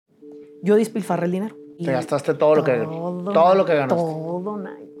Yo despilfarré el dinero. Te gastaste todo lo que ganaste. Todo,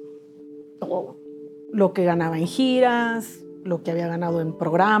 Nayo. Todo. Lo que ganaba en giras, lo que había ganado en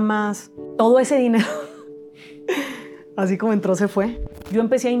programas, todo ese dinero, así como entró, se fue. Yo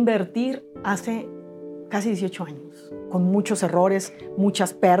empecé a invertir hace casi 18 años, con muchos errores,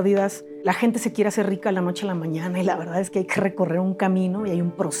 muchas pérdidas. La gente se quiere hacer rica de la noche a la mañana y la verdad es que hay que recorrer un camino y hay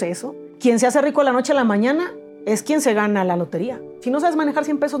un proceso. Quien se hace rico de la noche a la mañana es quien se gana la lotería. Si no sabes manejar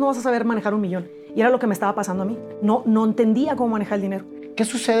 100 pesos, no vas a saber manejar 1,000,000. Y era lo que me estaba pasando a mí. No entendía cómo manejar el dinero. ¿Qué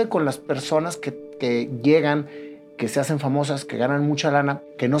sucede con las personas que llegan, que se hacen famosas, que ganan mucha lana,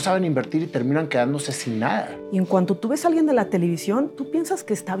 que no saben invertir y terminan quedándose sin nada? Y en cuanto tú ves a alguien de la televisión, tú piensas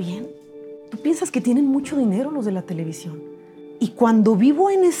que está bien. Tú piensas que tienen mucho dinero los de la televisión. Y cuando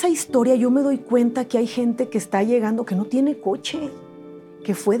vivo en esa historia, yo me doy cuenta que hay gente que está llegando, que no tiene coche,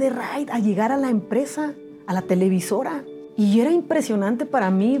 que fue de ride a llegar a la empresa, a la televisora. Y era impresionante para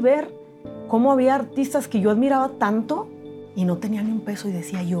mí ver cómo había artistas que yo admiraba tanto y no tenían ni un peso y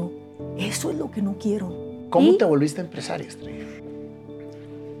decía yo, eso es lo que no quiero. ¿Cómo te volviste empresaria, Estrella?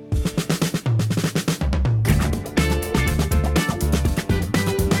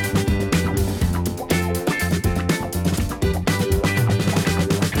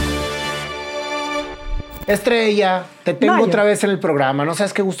 Estrella, te tengo Nayo. otra vez en el programa. No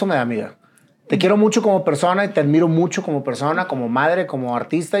sabes qué gusto me da, amiga. Te quiero mucho como persona y te admiro mucho como persona, como madre, como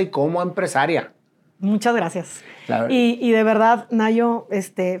artista y como empresaria. Muchas gracias. Y de verdad, Nayo,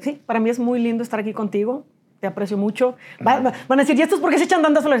 sí, para mí es muy lindo estar aquí contigo. Te aprecio mucho. Van a decir, ¿y esto es porque se echan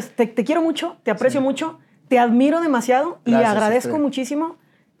tantas flores? Te quiero mucho, te aprecio mucho, te admiro demasiado. Gracias, y agradezco Estrella. Muchísimo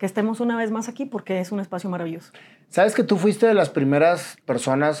que estemos una vez más aquí porque es un espacio maravilloso. ¿Sabes que tú fuiste de las primeras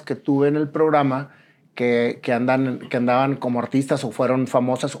personas que tuve en el programa que andaban como artistas o fueron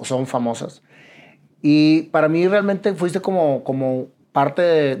famosas o son famosas? Y para mí realmente fuiste como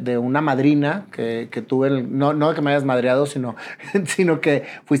parte de una madrina que tuve, no de que me hayas madreado, sino que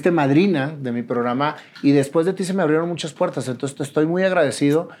fuiste madrina de mi programa y después de ti se me abrieron muchas puertas, entonces te estoy muy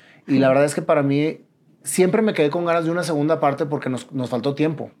agradecido y la verdad es que para mí siempre me quedé con ganas de una segunda parte porque nos faltó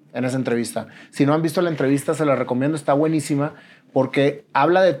tiempo en esa entrevista. Si no han visto la entrevista, se la recomiendo, está buenísima porque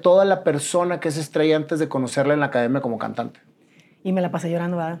habla de toda la persona que es Estrella antes de conocerla en la academia como cantante. Y me la pasé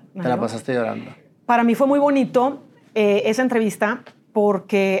llorando, ¿verdad? Te la pasaste llorando. Para mí fue muy bonito esa entrevista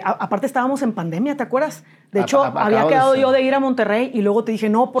porque aparte estábamos en pandemia, ¿te acuerdas? De hecho, había quedado yo de ir a Monterrey y luego te dije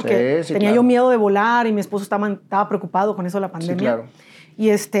no porque tenía yo miedo de volar y mi esposo estaba preocupado con eso de la pandemia. Sí, claro. Y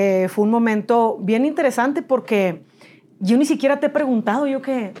fue un momento bien interesante porque yo ni siquiera te he preguntado, yo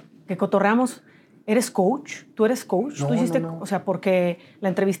que cotorreamos, ¿eres coach? ¿Tú eres coach? No, ¿Tú hiciste, no. O sea, porque la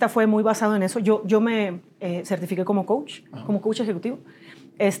entrevista fue muy basada en eso. Yo me certifiqué como coach, como coach ejecutivo.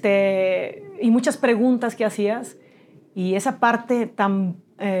 Y muchas preguntas que hacías y esa parte tan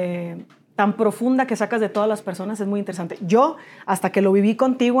profunda que sacas de todas las personas es muy interesante. Yo, hasta que lo viví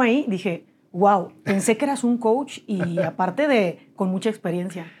contigo ahí, dije, wow, pensé que eras un coach y aparte con mucha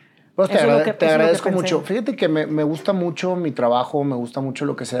experiencia. Pues te agradezco mucho. Fíjate que me gusta mucho mi trabajo, me gusta mucho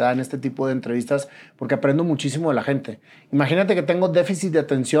lo que se da en este tipo de entrevistas porque aprendo muchísimo de la gente. Imagínate que tengo déficit de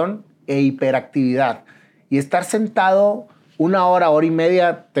atención e hiperactividad y estar sentado 1 hora, hora y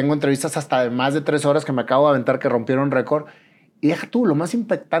media, tengo entrevistas hasta de más de 3 horas que me acabo de aventar que rompieron récord. Y deja tú, lo más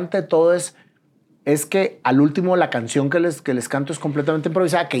impactante de todo es que al último la canción que les canto es completamente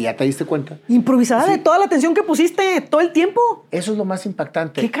improvisada, que ya te diste cuenta. Improvisada de toda la atención que pusiste todo el tiempo. Eso es lo más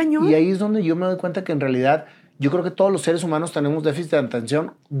impactante. ¡Qué cañón! Y ahí es donde yo me doy cuenta que en realidad yo creo que todos los seres humanos tenemos déficit de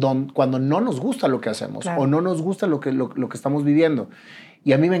atención cuando no nos gusta lo que hacemos o no nos gusta lo que estamos viviendo.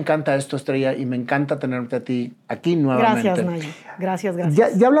 Y a mí me encanta esto, Estrella, y me encanta tenerte a ti aquí nuevamente. Gracias, Nayo.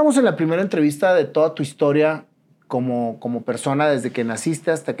 Gracias. Ya hablamos en la primera entrevista de toda tu historia como persona, desde que naciste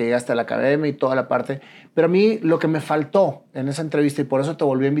hasta que llegaste a la academia y toda la parte. Pero a mí lo que me faltó en esa entrevista, y por eso te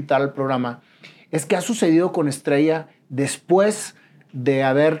volví a invitar al programa, es que ha sucedido con Estrella después de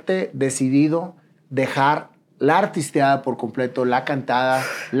haberte decidido dejar la artisteada por completo, la cantada,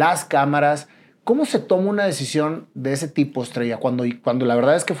 las cámaras. ¿Cómo se toma una decisión de ese tipo, Estrella? Cuando la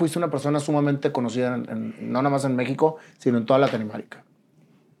verdad es que fuiste una persona sumamente conocida, no nada más en México, sino en toda Latinoamérica.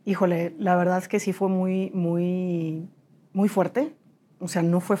 Híjole, la verdad es que sí fue muy, muy, muy fuerte. O sea,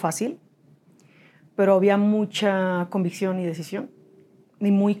 no fue fácil, pero había mucha convicción y decisión, y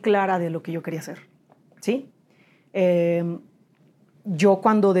muy clara de lo que yo quería hacer. ¿Sí? Yo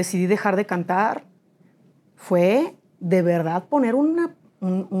cuando decidí dejar de cantar, fue de verdad poner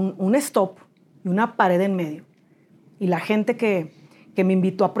un stop y una pared en medio. Y la gente que me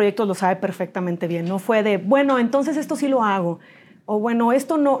invitó a proyectos lo sabe perfectamente bien. No fue de, bueno, entonces esto sí lo hago. O bueno,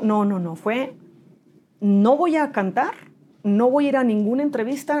 esto no. Fue, no voy a cantar no voy a ir a ninguna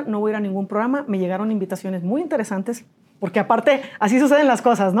entrevista, no voy a ir a ningún programa. Me llegaron invitaciones muy interesantes, porque aparte así suceden las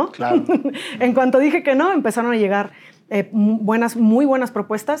cosas, ¿no? Claro. En cuanto dije que no, empezaron a llegar muy buenas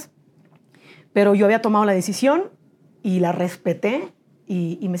propuestas, pero yo había tomado la decisión y la respeté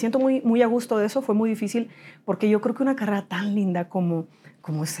y me siento muy a gusto de eso. Fue muy difícil porque yo creo que una carrera tan linda como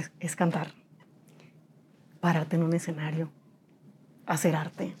es cantar, pararte en un escenario, hacer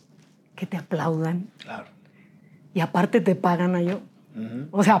arte, que te aplaudan. Claro. Y aparte te pagan, Nayo.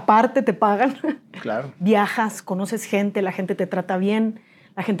 O sea, aparte te pagan. Claro. Viajas, conoces gente, la gente te trata bien,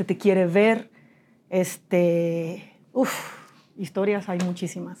 la gente te quiere ver. Historias hay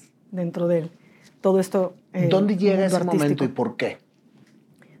muchísimas dentro de todo esto. ¿Dónde llega ese momento y por qué?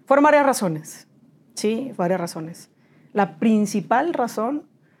 Fueron varias razones. Sí, varias razones. La principal razón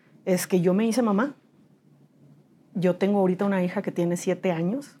es que yo me hice mamá. Yo tengo ahorita una hija que tiene 7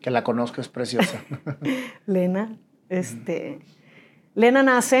 años. Que la conozco, es preciosa. Lena. Lena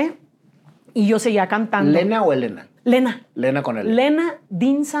nace y yo seguía cantando. ¿Lena o Elena? Lena. Lena con L. Lena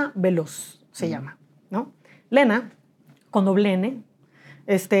Dinsa Veloz se llama, ¿no? Lena, con doble N,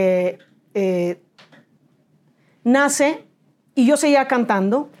 nace y yo seguía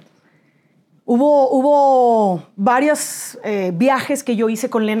cantando. Hubo varios viajes que yo hice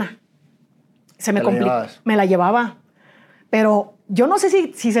con Lena. Se me complicó. Me la llevaba. Pero yo no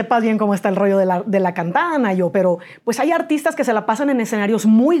sé si sepas bien cómo está el rollo de la cantada, Nayo, pero pues hay artistas que se la pasan en escenarios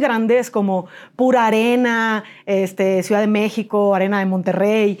muy grandes como Pura Arena, Ciudad de México, Arena de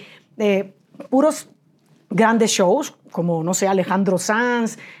Monterrey, puros grandes shows como, no sé, Alejandro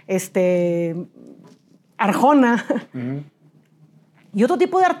Sanz, Arjona. Y otro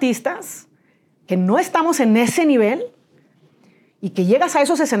tipo de artistas que no estamos en ese nivel y que llegas a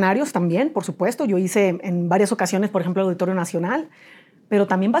esos escenarios también, por supuesto. Yo hice en varias ocasiones, por ejemplo, el Auditorio Nacional, pero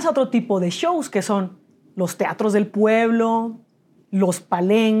también vas a otro tipo de shows que son los teatros del pueblo, los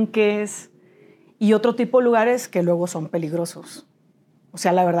palenques y otro tipo de lugares que luego son peligrosos. O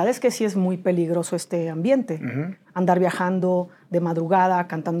sea, la verdad es que sí es muy peligroso este ambiente. Andar viajando de madrugada,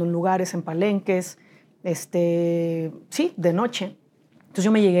 cantando en lugares, en palenques, sí, de noche. Entonces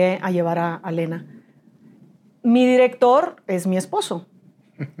yo me llegué a llevar a Lena. Mi director es mi esposo,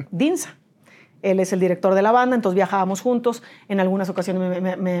 Dinsa. Él es el director de la banda, entonces viajábamos juntos. En algunas ocasiones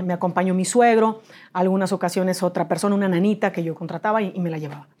me acompañó mi suegro, algunas ocasiones otra persona, una nanita que yo contrataba y me la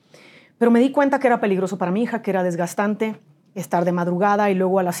llevaba. Pero me di cuenta que era peligroso para mi hija, que era desgastante estar de madrugada y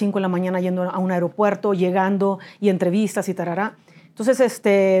luego a las 5 de la mañana yendo a un aeropuerto, llegando y entrevistas y tarará. Entonces,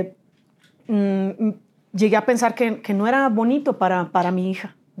 llegué a pensar que no era bonito para mi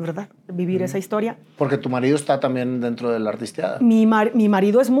hija, ¿verdad? Vivir esa historia. Porque tu marido está también dentro de la artisteada. Mi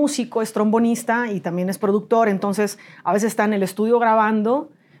marido es músico, es trombonista y también es productor, entonces a veces está en el estudio grabando,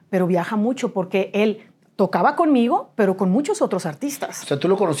 pero viaja mucho porque él tocaba conmigo, pero con muchos otros artistas. O sea, ¿tú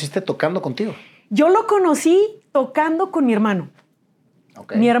lo conociste tocando contigo? Yo lo conocí tocando con mi hermano.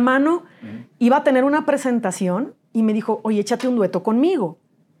 Okay. Mi hermano iba a tener una presentación y me dijo, oye, échate un dueto conmigo.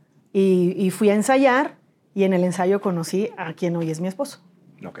 Y fui a ensayar y en el ensayo conocí a quien hoy es mi esposo.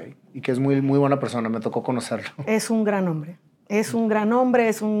 Ok. Y que es muy buena persona, me tocó conocerlo. Es un gran hombre. Es un gran hombre,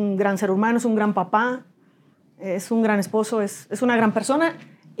 es un gran ser humano, es un gran papá, es un gran esposo, es una gran persona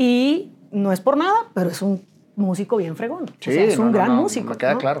y no es por nada, pero es un músico bien fregón. Sí, o sea, es un gran músico. Me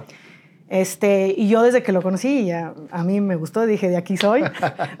queda claro. Y yo desde que lo conocí, ya a mí me gustó, dije, de aquí soy.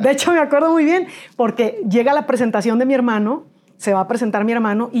 De hecho, me acuerdo muy bien, porque llega la presentación de mi hermano, se va a presentar mi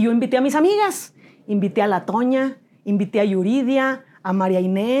hermano, y yo invité a mis amigas. Invité a La Toña, invité a Yuridia, a María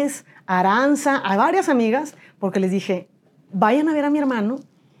Inés, a Aranza, a varias amigas, porque les dije, vayan a ver a mi hermano.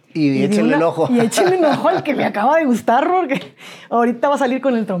 Y échenle el ojo. Y échenle un ojo al que me acaba de gustar, porque ahorita va a salir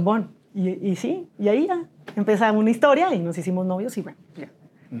con el trombón. Y sí, y ahí ya empezamos una historia y nos hicimos novios y bueno, ya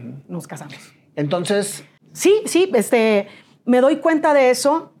nos casamos. Entonces... Sí, me doy cuenta de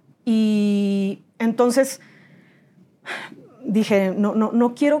eso y entonces dije,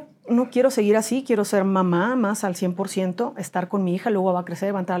 no quiero seguir así, quiero ser mamá más al 100%, estar con mi hija, luego va a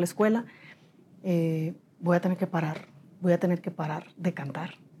crecer, va a entrar a la escuela. Voy a tener que parar de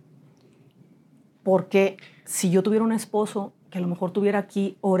cantar. Porque si yo tuviera un esposo que a lo mejor tuviera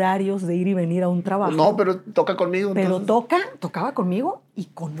aquí horarios de ir y venir a un trabajo. No, pero toca conmigo. Pero entonces. tocaba conmigo y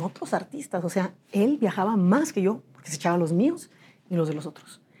con otros artistas. O sea, él viajaba más que yo, porque se echaba los míos y los de los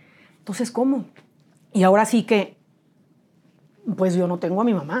otros. Entonces, ¿cómo? Y ahora sí que, pues yo no tengo a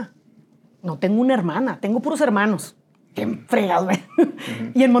mi mamá. No tengo una hermana, tengo puros hermanos. Qué fregado, ¿eh?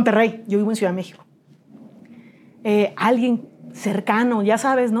 Y en Monterrey, yo vivo en Ciudad de México. Alguien cercano, ya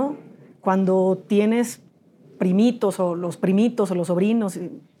sabes, ¿no? Cuando tienes primitos o los sobrinos.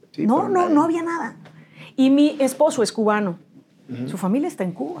 Sí, no había nada. Y mi esposo es cubano. Su familia está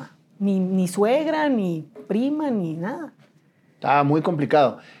en Cuba. Ni suegra, ni prima, ni nada. Está muy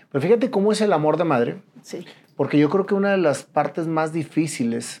complicado. Pero fíjate cómo es el amor de madre. Sí. Porque yo creo que una de las partes más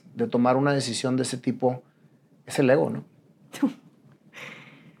difíciles de tomar una decisión de ese tipo es el ego, ¿no?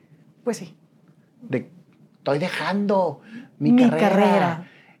 Pues sí. Estoy dejando mi Mi carrera. carrera.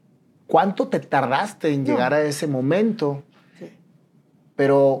 ¿Cuánto te tardaste en llegar a ese momento? Sí.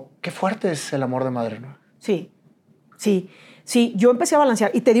 Pero qué fuerte es el amor de madre, ¿no? Sí, sí, sí. Yo empecé a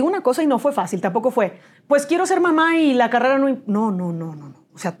balancear. Y te digo una cosa y no fue fácil. Tampoco fue, pues quiero ser mamá y la carrera no... No.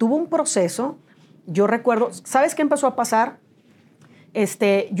 O sea, tuvo un proceso. Yo recuerdo, ¿sabes qué empezó a pasar?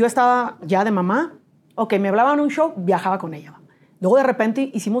 Yo estaba ya de mamá. Ok, me hablaban en un show, viajaba con ella. Luego de repente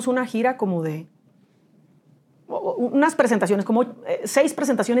hicimos una gira como de... unas presentaciones, como 6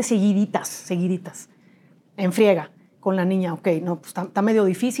 presentaciones seguiditas, en friega, con la niña. Ok, no, pues está medio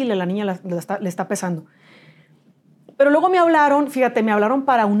difícil, la niña le está pesando. Pero luego me hablaron, fíjate, me hablaron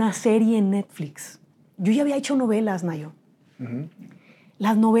para una serie en Netflix. Yo ya había hecho novelas, Nayo.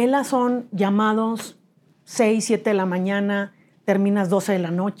 Las novelas son llamados 6, 7 de la mañana, terminas 12 de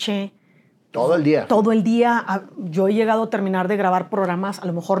la noche. Todo el día. Todo el día. Yo he llegado a terminar de grabar programas, a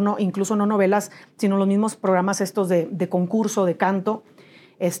lo mejor no, incluso no novelas, sino los mismos programas estos de concurso, de canto,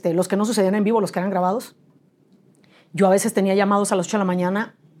 los que no sucedían en vivo, los que eran grabados. Yo a veces tenía llamados a las 8 de la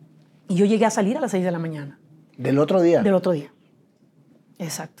mañana y yo llegué a salir a las 6 de la mañana. ¿Del otro día? Del otro día.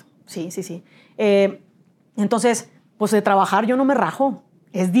 Exacto. Sí. Entonces, pues de trabajar yo no me rajo.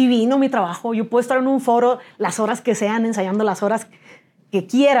 Es divino mi trabajo. Yo puedo estar en un foro las horas que sean, ensayando las horas que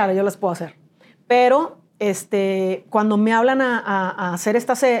quiera, yo las puedo hacer. Pero cuando me hablan a hacer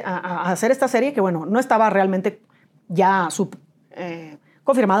esta serie, que bueno, no estaba realmente ya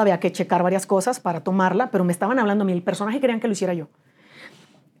confirmada, había que checar varias cosas para tomarla, pero me estaban hablando a mí, el personaje querían que lo hiciera yo.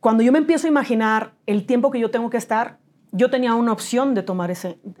 Cuando yo me empiezo a imaginar el tiempo que yo tengo que estar, yo tenía una opción de tomar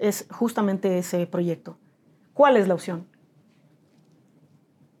justamente ese proyecto. ¿Cuál es la opción?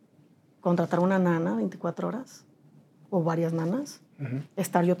 Contratar una nana 24 horas o varias nanas,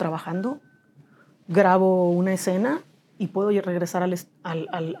 estar yo trabajando, grabo una escena y puedo regresar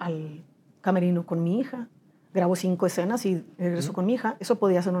al camerino con mi hija. Grabo 5 escenas y regreso con mi hija. Eso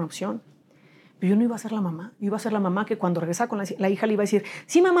podía ser una opción. Pero yo no iba a ser la mamá. Yo iba a ser la mamá que cuando regresaba con la hija le iba a decir,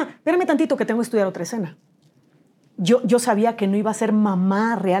 sí, mamá, espérame tantito que tengo que estudiar otra escena. Yo sabía que no iba a ser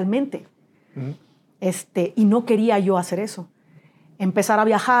mamá realmente. Y no quería yo hacer eso. Empezar a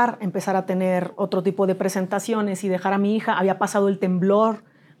viajar, empezar a tener otro tipo de presentaciones y dejar a mi hija. Había pasado el temblor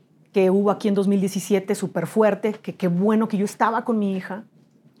que hubo aquí en 2017, súper fuerte, que qué bueno que yo estaba con mi hija.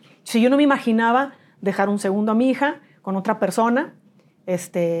 Si yo no me imaginaba dejar un segundo a mi hija con otra persona,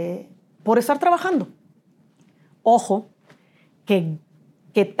 por estar trabajando. Ojo,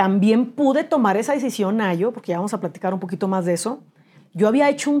 que también pude tomar esa decisión, Nayo, porque ya vamos a platicar un poquito más de eso. Yo había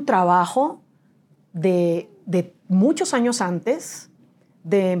hecho un trabajo de muchos años antes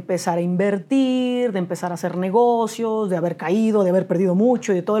de empezar a invertir, de empezar a hacer negocios, de haber caído, de haber perdido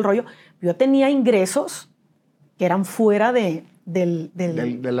mucho y de todo el rollo. Yo tenía ingresos que eran fuera de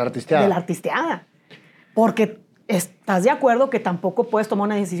la artisteada. Porque estás de acuerdo que tampoco puedes tomar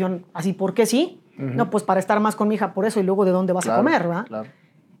una decisión así porque sí. No, pues para estar más con mi hija por eso y luego de dónde vas a comer, ¿verdad? Claro.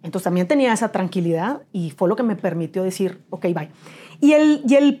 Entonces también tenía esa tranquilidad y fue lo que me permitió decir, ok, bye. Y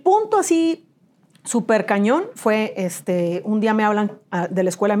el punto así súper cañón fue, un día me hablan de la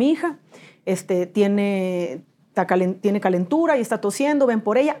escuela mi hija, tiene calentura y está tosiendo, ven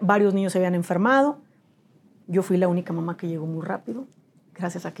por ella, varios niños se habían enfermado. Yo fui la única mamá que llegó muy rápido,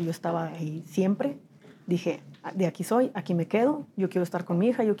 gracias a que yo estaba ahí siempre. Dije, de aquí soy, aquí me quedo, yo quiero estar con mi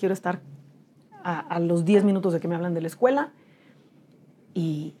hija, yo quiero estar a los 10 minutos de que me hablan de la escuela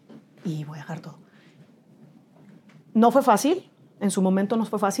y voy a dejar todo. No fue fácil, en su momento no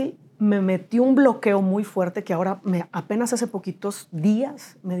fue fácil, me metí un bloqueo muy fuerte que ahora apenas hace poquitos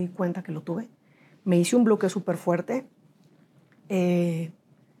días me di cuenta que lo tuve. Me hice un bloqueo súper fuerte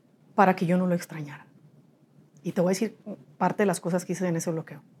para que yo no lo extrañara. Y te voy a decir parte de las cosas que hice en ese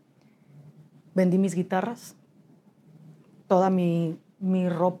bloqueo. Vendí mis guitarras, toda mi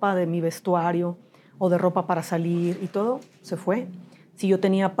ropa de mi vestuario o de ropa para salir y todo se fue. Si yo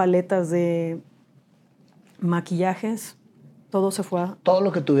tenía paletas de maquillajes, todo se fue. Todo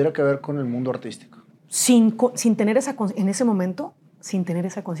lo que tuviera que ver con el mundo artístico. Sin tener en ese momento, sin tener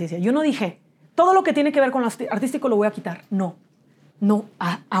esa conciencia. Yo no dije, todo lo que tiene que ver con lo artístico lo voy a quitar. No.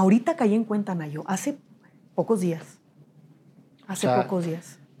 Ahorita caí en cuenta, Nayo, hace pocos días. Pocos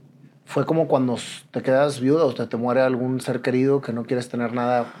días. Fue como cuando te quedas viuda o te muere algún ser querido que no quieres tener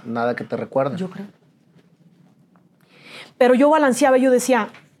nada que te recuerde. Yo creo. Pero yo balanceaba, yo decía,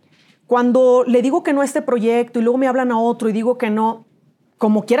 cuando le digo que no a este proyecto y luego me hablan a otro y digo que no,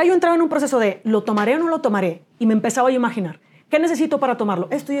 como quiera yo entraba en un proceso de ¿lo tomaré o no lo tomaré? Y me empezaba a imaginar, ¿qué necesito para tomarlo?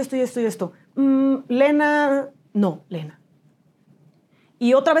 Esto y esto y esto y esto. Lena, no, Lena.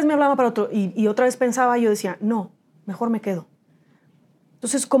 Y otra vez me hablaba para otro y otra vez pensaba, yo decía, no, mejor me quedo.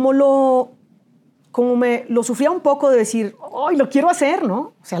 Entonces, como lo sufría un poco de decir, ¡ay, lo quiero hacer!,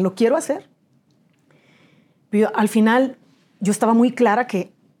 ¿no? O sea, lo quiero hacer. Pero al final, yo estaba muy clara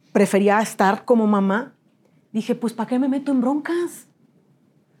que prefería estar como mamá. Dije, pues, ¿para qué me meto en broncas?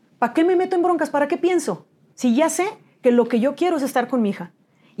 ¿Para qué me meto en broncas? ¿Para qué pienso? Si ya sé que lo que yo quiero es estar con mi hija.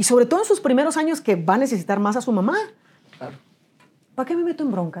 Y sobre todo en sus primeros años que va a necesitar más a su mamá. Claro. ¿Para qué me meto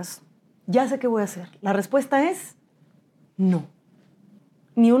en broncas? Ya sé qué voy a hacer. La respuesta es no.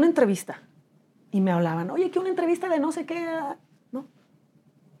 Ni una entrevista. Y me hablaban, oye, que una entrevista de no sé qué. No.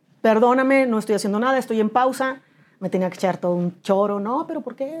 Perdóname, no estoy haciendo nada, estoy en pausa. Me tenía que echar todo un choro. No, pero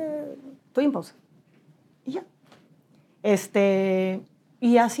 ¿por qué? Estoy en pausa. Y ya.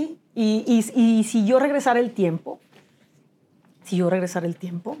 Y así. Y si yo regresara el tiempo,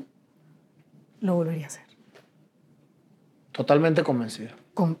 lo volvería a hacer. Totalmente convencido.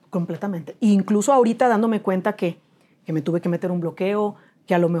 Completamente. E incluso ahorita dándome cuenta que me tuve que meter un bloqueo,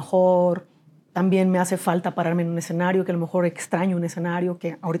 que a lo mejor también me hace falta pararme en un escenario, que a lo mejor extraño un escenario,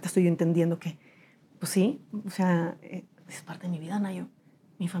 que ahorita estoy entendiendo que, pues sí, o sea, es parte de mi vida, Nayo.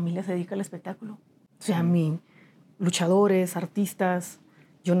 Mi familia se dedica al espectáculo. O sea, luchadores, artistas.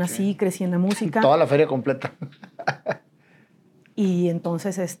 Yo nací, crecí en la música. Toda la feria completa. Y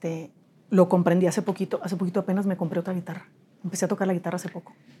entonces lo comprendí hace poquito apenas me compré otra guitarra. Empecé a tocar la guitarra hace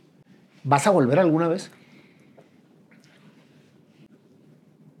poco. ¿Vas a volver alguna vez?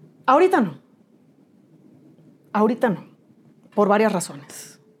 Ahorita no, por varias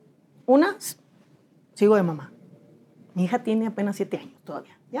razones. Una, sigo de mamá. Mi hija tiene apenas 7 años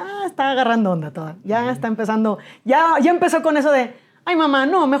todavía. Ya está agarrando onda toda. Ya está empezando, ya empezó con eso de, ay mamá,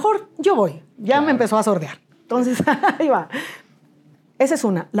 no, mejor yo voy. Ya claro. Me empezó a sordear. Entonces, ahí va. Esa es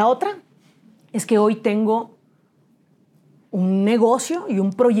una. La otra es que hoy tengo un negocio y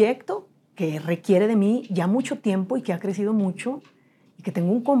un proyecto que requiere de mí ya mucho tiempo y que ha crecido mucho y que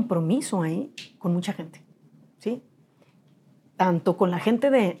tengo un compromiso ahí con mucha gente, ¿sí? Tanto con la gente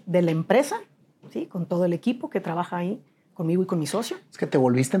de la empresa, ¿sí? Con todo el equipo que trabaja ahí conmigo y con mi socio. Es que te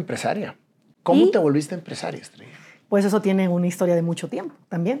volviste empresaria. ¿Cómo te volviste empresaria, Estrella? Pues eso tiene una historia de mucho tiempo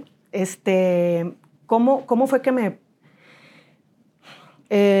también. ¿Cómo fue que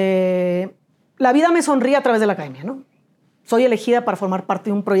la vida me sonríe a través de la academia, ¿no? Soy elegida para formar parte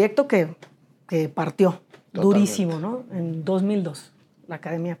de un proyecto que partió totalmente. Durísimo, ¿no? En 2002, la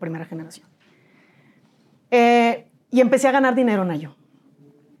Academia Primera Generación. Y empecé a ganar dinero, Nayo.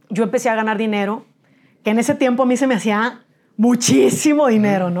 Yo empecé a ganar dinero, que en ese tiempo a mí se me hacía muchísimo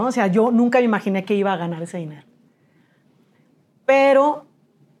dinero, ¿no? O sea, yo nunca me imaginé que iba a ganar ese dinero. Pero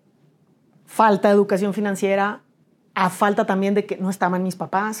falta de educación financiera, a falta también de que no estaban mis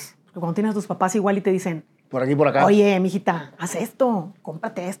papás. Porque cuando tienes a tus papás igual y te dicen, por aquí, por acá. Oye, mijita, haz esto,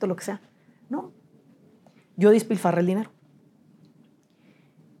 cómprate esto, lo que sea. No. Yo despilfarré el dinero.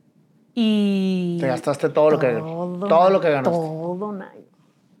 Y te gastaste todo lo que ganaste. Todo, Nayo.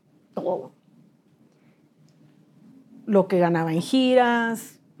 Todo. Lo que ganaba en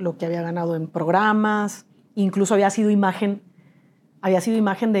giras, lo que había ganado en programas, incluso había sido imagen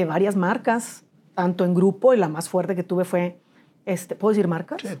de varias marcas, tanto en grupo, y la más fuerte que tuve fue, ¿puedo decir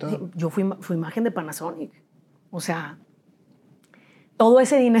marcas? Sí, todo. Yo fui imagen de Panasonic. O sea, todo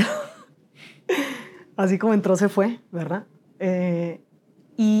ese dinero, así como entró, se fue, ¿verdad?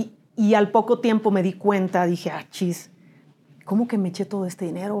 Y al poco tiempo me di cuenta, dije, chis, ¿cómo que me eché todo este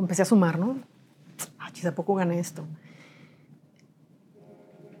dinero? Empecé a sumar, ¿no? Chis, ¿a poco gané esto?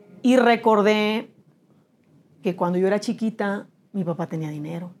 Y recordé que cuando yo era chiquita, mi papá tenía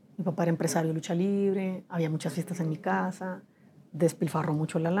dinero. Mi papá era empresario de lucha libre, había muchas fiestas en mi casa, despilfarró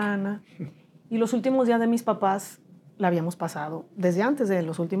mucho la lana. Y los últimos días de mis papás la habíamos pasado, desde antes de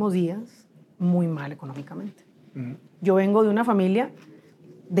los últimos días, muy mal económicamente. Yo vengo de una familia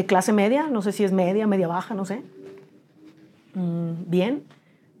de clase media, no sé si es media, media baja, no sé. Bien,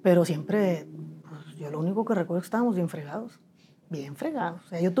 pero siempre, pues, yo lo único que recuerdo es que estábamos bien fregados. Bien fregados. O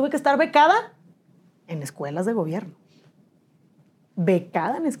sea, yo tuve que estar becada en escuelas de gobierno.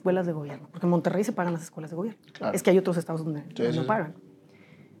 Becada en escuelas de gobierno. Porque en Monterrey se pagan las escuelas de gobierno. Claro. Es que hay otros estados donde no pagan.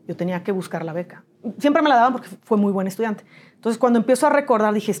 Yo tenía que buscar la beca. Siempre me la daban porque fue muy buen estudiante. Entonces, cuando empiezo a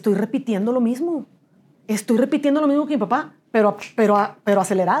recordar, dije, estoy repitiendo lo mismo. Estoy repitiendo lo mismo que mi papá, pero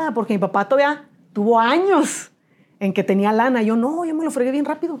acelerada, porque mi papá todavía tuvo años en que tenía lana. Yo me lo fregué bien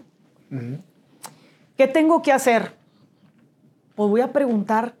rápido. ¿Qué tengo que hacer? Pues voy a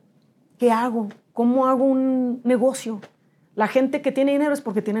preguntar ¿qué hago? ¿Cómo hago un negocio? La gente que tiene dinero es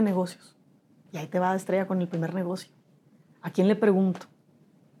porque tiene negocios. Y ahí te va Estrella con el primer negocio. ¿A quién le pregunto?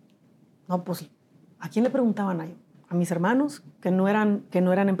 No, pues, ¿a quién le preguntaba, Nayo? A mis hermanos, que no eran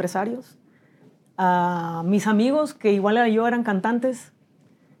empresarios. A mis amigos, que igual a yo eran cantantes,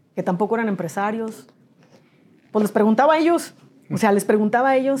 que tampoco eran empresarios. Pues les preguntaba a ellos. O sea, les preguntaba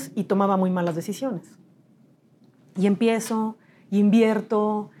a ellos y tomaba muy malas decisiones. Y empiezo, y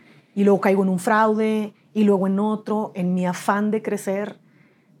invierto, y luego caigo en un fraude, y luego en otro, en mi afán de crecer,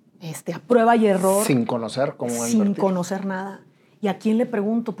 a prueba y error. Sin conocer cómo Sin invertir. conocer nada. ¿Y a quién le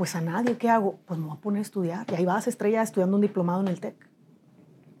pregunto? Pues a nadie. ¿Qué hago? Pues me voy a poner a estudiar. Y ahí vas, Estrella, estudiando un diplomado en el TEC.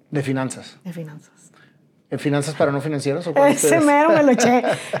 De finanzas. De finanzas. ¿En finanzas para no financieros? ¿O Ese mero me lo eché.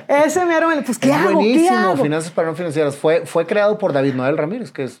 Ese mero me lo... Pues, ¿qué hago? Buenísimo, ¿Qué hago? Finanzas para no financieras. Fue creado por David Noel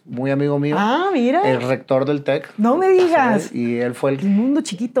Ramírez, que es muy amigo mío. Ah, mira. El rector del TEC. No me digas. Sí, y él fue El mundo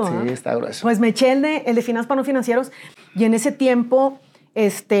chiquito. Sí, ¿eh? está grueso. Pues me eché el de finanzas para no financieros. Y en ese tiempo,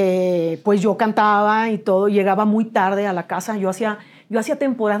 pues yo cantaba y todo. Llegaba muy tarde a la casa. Yo hacía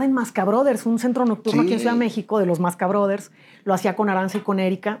temporada en Masca Brothers, un centro nocturno aquí en Ciudad de México de los Masca Brothers. Lo hacía con Aranza y con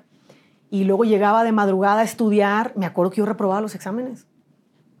Erika. Y luego llegaba de madrugada a estudiar. Me acuerdo que yo reprobaba los exámenes.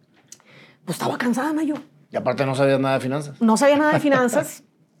 Pues estaba cansada, Nayo. Y aparte no sabías nada de finanzas. No sabía nada de finanzas.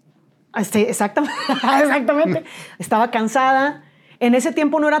 Exactamente. Estaba cansada. En ese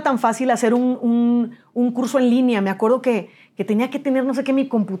tiempo no era tan fácil hacer un curso en línea. Me acuerdo que tenía que tener no sé qué mi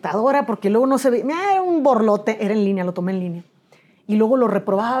computadora porque luego no se veía. Era un borlote. Era en línea, lo tomé en línea. Y luego lo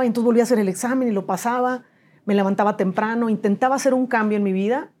reprobaba y entonces volvía a hacer el examen y lo pasaba. Me levantaba temprano. Intentaba hacer un cambio en mi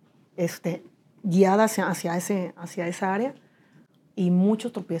vida. Guiada hacia esa área y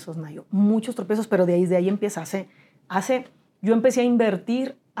muchos tropiezos, Nayo, muchos tropiezos, pero de ahí empieza. Yo empecé a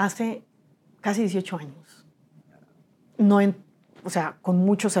invertir hace casi 18 años. O sea, con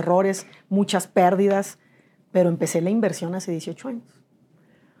muchos errores, muchas pérdidas, pero empecé la inversión hace 18 años.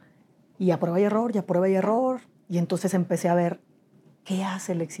 Y a prueba y error, y entonces empecé a ver qué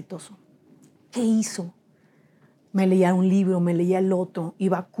hace el exitoso, qué hizo. Me leía un libro, me leía el otro,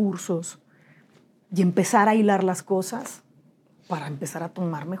 iba a cursos y empezar a hilar las cosas para empezar a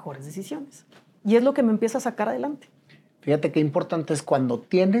tomar mejores decisiones. Y es lo que me empieza a sacar adelante. Fíjate qué importante es cuando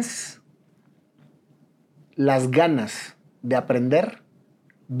tienes las ganas de aprender,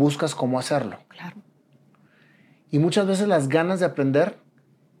 buscas cómo hacerlo. Claro. Y muchas veces las ganas de aprender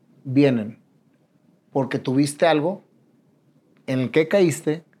vienen porque tuviste algo en el que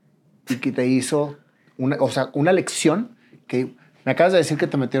caíste y que te hizo una lección que me acabas de decir que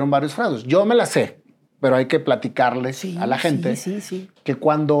te metieron varios fraudes. Yo me la sé, pero hay que platicarle a la gente que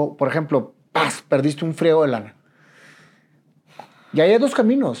cuando, por ejemplo, perdiste un friego de lana. Y ahí hay dos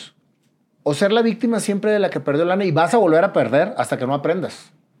caminos. O ser la víctima siempre de la que perdió lana y vas a volver a perder hasta que no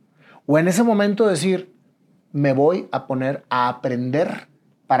aprendas. O en ese momento decir, me voy a poner a aprender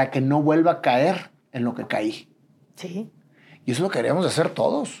para que no vuelva a caer en lo que caí. Sí. Y eso lo queríamos hacer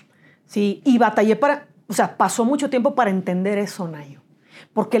todos. Sí, y batallé pasó mucho tiempo para entender eso, Nayo.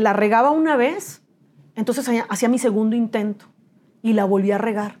 Porque la regaba una vez, entonces hacía mi segundo intento y la volví a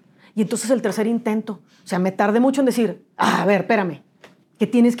regar. Y entonces el tercer intento. O sea, me tardé mucho en decir, a ver, espérame, ¿qué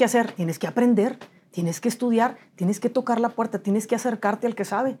tienes que hacer? Tienes que aprender, tienes que estudiar, tienes que tocar la puerta, tienes que acercarte al que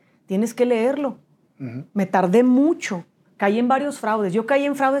sabe, tienes que leerlo. Uh-huh. Me tardé mucho. Caí en varios fraudes. Yo caí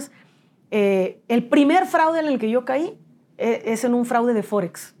en fraudes. El primer fraude en el que yo caí es en un fraude de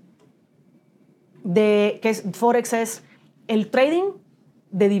Forex. Forex es el trading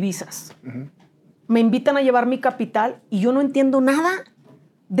de divisas. Uh-huh. Me invitan a llevar mi capital y yo no entiendo nada,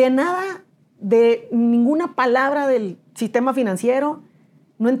 de ninguna palabra del sistema financiero.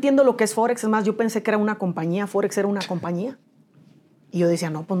 No entiendo lo que es Forex. Es más, yo pensé que era una compañía. Forex era una compañía. Y yo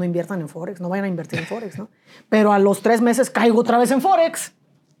decía, no, pues no inviertan en Forex. No vayan a invertir en Forex, ¿no? Pero a los 3 meses caigo otra vez en Forex,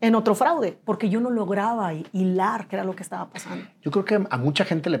 en otro fraude, porque yo no lograba hilar qué era lo que estaba pasando. Yo creo que a mucha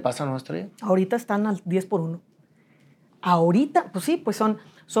gente le pasa, ¿no, Estrella? Ahorita están al 10 por 1. Ahorita, pues sí, pues son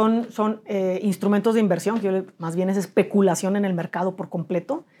instrumentos de inversión, que más bien es especulación en el mercado por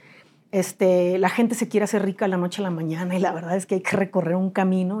completo. La gente se quiere hacer rica de la noche a la mañana y la verdad es que hay que recorrer un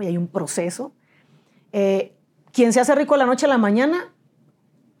camino y hay un proceso. Quien se hace rico de la noche a la mañana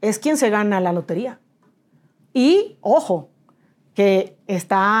es quien se gana la lotería. Y, ojo, que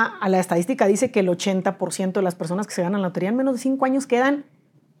la estadística dice que el 80% de las personas que se ganan la lotería en menos de 5 años quedan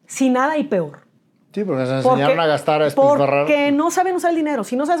sin nada y peor. Sí, porque se enseñaron a gastar, a despilfarrar. Porque no saben usar el dinero.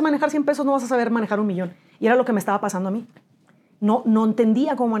 Si no sabes manejar 100 pesos, no vas a saber manejar 1 millón. Y era lo que me estaba pasando a mí. No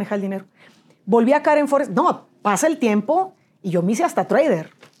entendía cómo manejar el dinero. Volví a caer en Forex. No, pasa el tiempo y yo me hice hasta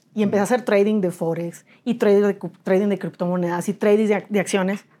trader. Y empecé a hacer trading de Forex y trading de criptomonedas y trading de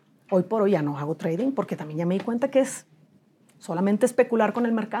acciones. Hoy por hoy ya no hago trading porque también ya me di cuenta que es solamente especular con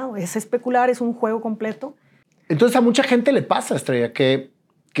el mercado. Es especular, es un juego completo. Entonces a mucha gente le pasa, Estrella, que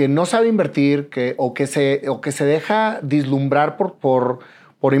no sabe invertir o que se deja deslumbrar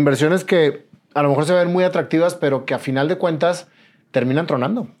por inversiones que a lo mejor se ven muy atractivas, pero que a final de cuentas terminan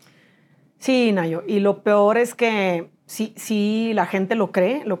tronando. Sí, Nayo. Y lo peor es que sí, la gente lo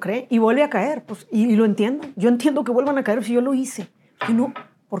cree y vuelve a caer. Pues, y lo entiendo. Yo entiendo que vuelvan a caer si yo lo hice.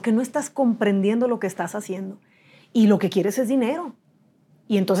 Porque no estás comprendiendo lo que estás haciendo. Y lo que quieres es dinero.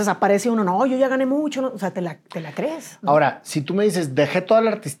 Y entonces aparece uno, no, yo ya gané mucho. No. O sea, te la crees, ¿no? Ahora, si tú me dices, dejé toda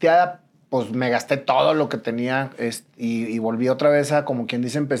la artisteada, pues me gasté todo lo que tenía y volví otra vez a, como quien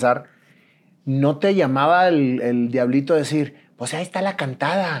dice, empezar. ¿No te llamaba el diablito a decir, pues ahí está la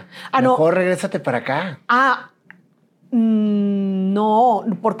cantada, mejor regrésate para acá? No,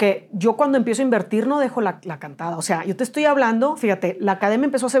 porque yo cuando empiezo a invertir no dejo la cantada. O sea, yo te estoy hablando, fíjate, la academia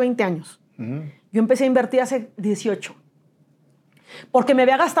empezó hace 20 años. Yo empecé a invertir hace 18. Porque me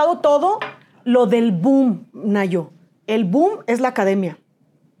había gastado todo lo del boom, Nayo. El boom es la academia.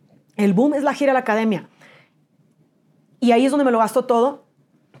 El boom es la gira a la academia. Y ahí es donde me lo gasto todo.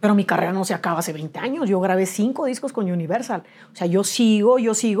 Pero mi carrera no se acaba hace 20 años. Yo grabé 5 discos con Universal. O sea, yo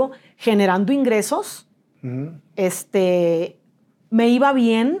sigo generando ingresos. Me iba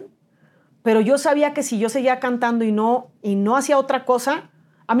bien, pero yo sabía que si yo seguía cantando y no hacía otra cosa,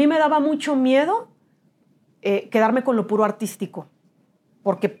 a mí me daba mucho miedo quedarme con lo puro artístico,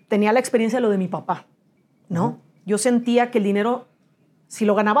 porque tenía la experiencia de lo de mi papá, ¿no? Yo sentía que el dinero, si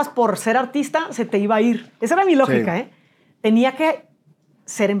lo ganabas por ser artista, se te iba a ir. Esa era mi lógica, sí. Tenía que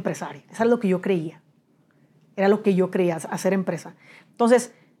ser empresario. Eso era lo que yo creía. Era lo que yo creía, hacer empresa.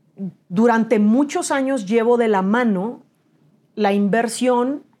 Entonces, durante muchos años llevo de la mano la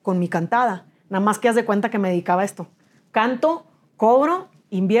inversión con mi cantada. Nada más que haz de cuenta que me dedicaba a esto. Canto, cobro,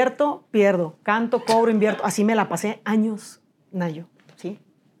 invierto, pierdo. Canto, cobro, invierto. Así me la pasé años, Nayo. ¿Sí?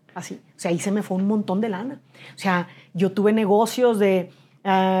 Así. O sea, ahí se me fue un montón de lana. O sea, yo tuve negocios de...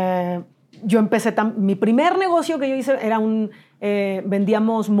 yo empecé... mi primer negocio que yo hice era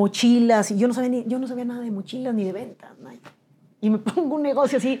vendíamos mochilas y yo no sabía nada de mochilas ni de ventas, Nayo. Y me pongo un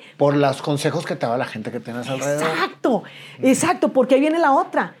negocio así. Por los consejos que te daba la gente que tienes alrededor. Exacto, porque ahí viene la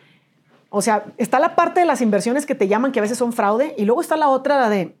otra. O sea, está la parte de las inversiones que te llaman, que a veces son fraude, y luego está la otra, la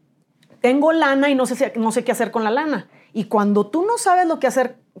de, tengo lana y no sé qué hacer con la lana. Y cuando tú no sabes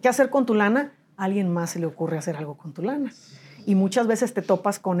qué hacer con tu lana, a alguien más se le ocurre hacer algo con tu lana. Y muchas veces te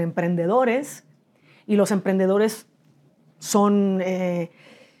topas con emprendedores, y los emprendedores son...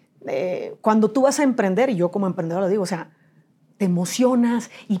 cuando tú vas a emprender, y yo como emprendedor lo digo, o sea, te emocionas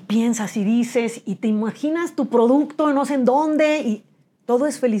y piensas y dices y te imaginas tu producto no sé en dónde y todo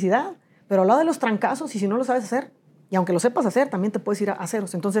es felicidad. Pero al lado de los trancazos, y si no lo sabes hacer, y aunque lo sepas hacer, también te puedes ir a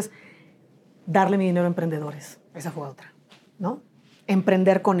hacerlos. Entonces, darle mi dinero a emprendedores. Esa fue otra, ¿no?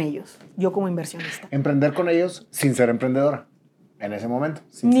 Emprender con ellos, yo como inversionista. Emprender con ellos sin ser emprendedora en ese momento.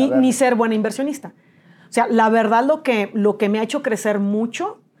 Ni ser buena inversionista. O sea, la verdad lo que me ha hecho crecer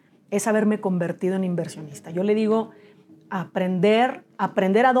mucho es haberme convertido en inversionista. Yo le digo... Aprender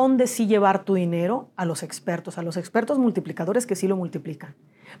a dónde sí llevar tu dinero a los expertos multiplicadores que sí lo multiplican.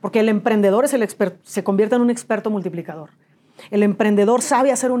 Porque el emprendedor se convierte en un experto multiplicador. El emprendedor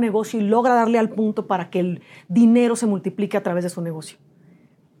sabe hacer un negocio y logra darle al punto para que el dinero se multiplique a través de su negocio.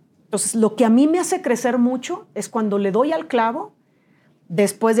 Entonces, lo que a mí me hace crecer mucho es cuando le doy al clavo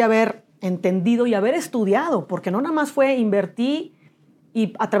después de haber entendido y haber estudiado, porque no nada más fue invertí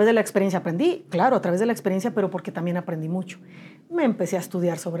y a través de la experiencia aprendí, claro, a través de la experiencia, pero porque también aprendí mucho. Me empecé a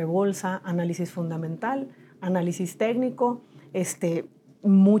estudiar sobre bolsa, análisis fundamental, análisis técnico,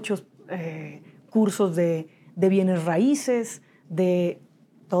 muchos cursos de bienes raíces, de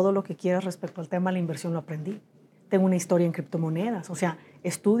todo lo que quieras respecto al tema de la inversión lo aprendí. Tengo una historia en criptomonedas, o sea,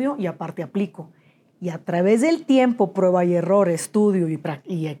 estudio y aparte aplico. Y a través del tiempo, prueba y error, estudio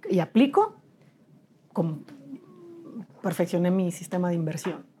y aplico, perfeccioné mi sistema de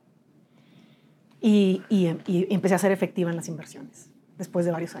inversión y empecé a ser efectiva en las inversiones después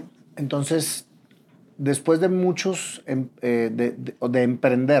de varios años. Entonces, después de muchos, de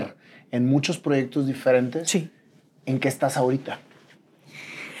emprender en muchos proyectos diferentes, sí. ¿En qué estás ahorita?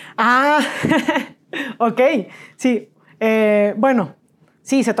 Ok, sí. Bueno,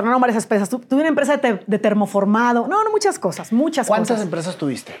 sí, se tornaron varias empresas. Tuve una empresa de termoformado. No, muchas cosas. ¿Cuántas empresas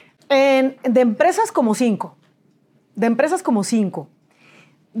tuviste? De empresas como 5.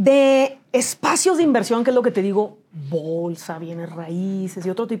 De espacios de inversión, que es lo que te digo, bolsa, bienes raíces y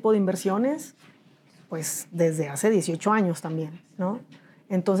otro tipo de inversiones, pues desde hace 18 años también, ¿no?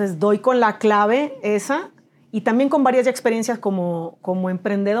 Entonces doy con la clave esa Y también con varias ya experiencias como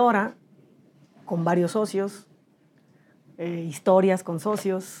emprendedora, con varios socios, historias con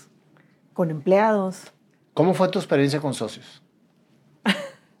socios, con empleados. ¿Cómo fue tu experiencia con socios?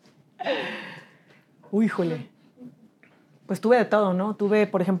 Uy, híjole. Pues tuve de todo, ¿no? Tuve,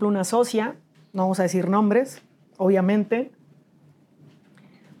 por ejemplo, una socia, no vamos a decir nombres, obviamente,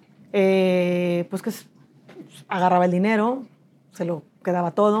 pues que agarraba el dinero, se lo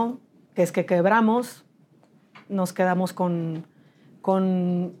quedaba todo, que es que quebramos, nos quedamos con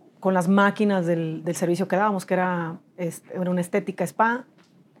las máquinas del servicio que dábamos, que era una estética spa,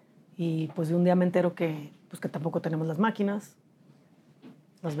 y pues de un día me entero que tampoco tenemos las máquinas,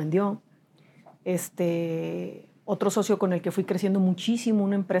 las vendió. Otro socio con el que fui creciendo muchísimo,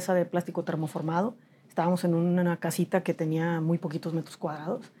 una empresa de plástico termoformado. Estábamos en una casita que tenía muy poquitos metros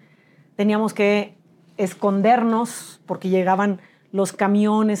cuadrados. Teníamos que escondernos porque llegaban los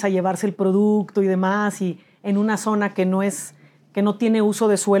camiones a llevarse el producto y demás, y en una zona que no tiene uso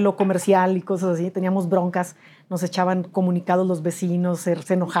de suelo comercial y cosas así. Teníamos broncas, nos echaban comunicados los vecinos,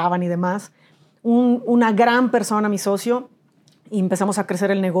 se enojaban y demás. Una gran persona, mi socio, y empezamos a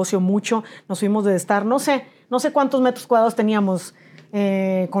crecer el negocio mucho. Nos fuimos de estar, no sé cuántos metros cuadrados teníamos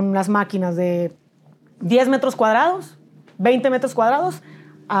con las máquinas, de 10 metros cuadrados, 20 metros cuadrados,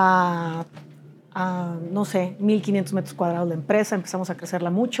 a no sé, 1,500 metros cuadrados la empresa. Empezamos a crecerla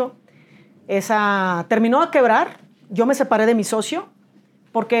mucho. Esa terminó a quebrar. Yo me separé de mi socio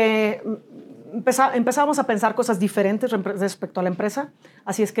porque empezábamos a pensar cosas diferentes respecto a la empresa.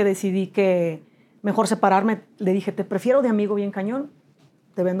 Así es que decidí que mejor separarme. Le dije, te prefiero de amigo bien cañón,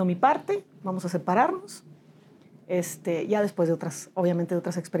 te vendo mi parte, vamos a separarnos. Ya después de obviamente de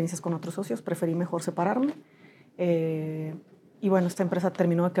otras experiencias con otros socios, preferí mejor separarme. Y bueno, esta empresa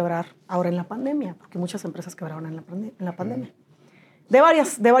terminó de quebrar ahora en la pandemia, porque muchas empresas quebraron en la pandemia. De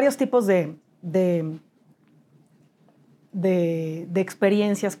varios tipos de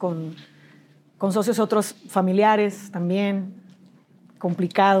experiencias con socios, otros familiares también.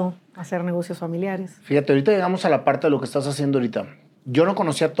 Complicado hacer negocios familiares. Fíjate, ahorita llegamos a la parte de lo que estás haciendo ahorita. Yo no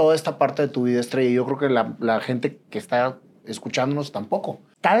conocía toda esta parte de tu vida, Estrella, y yo creo que la gente que está escuchándonos tampoco.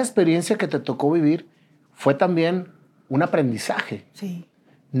 Cada experiencia que te tocó vivir fue también un aprendizaje. Sí.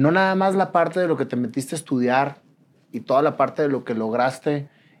 No nada más la parte de lo que te metiste a estudiar y toda la parte de lo que lograste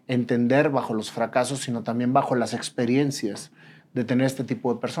entender bajo los fracasos, sino también bajo las experiencias de tener este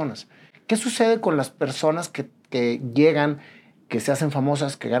tipo de personas. ¿Qué sucede con las personas que llegan, que se hacen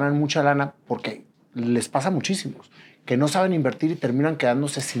famosas, que ganan mucha lana? Porque les pasa muchísimos, que no saben invertir y terminan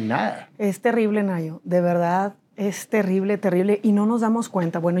quedándose sin nada. Es terrible, Nayo. De verdad, es terrible, terrible. Y no nos damos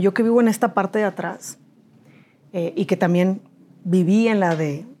cuenta. Bueno, yo que vivo en esta parte de atrás y que también viví en la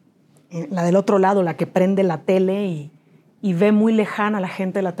del otro lado, la que prende la tele y ve muy lejana a la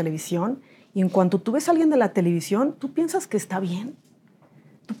gente de la televisión. Y en cuanto tú ves a alguien de la televisión, tú piensas que está bien.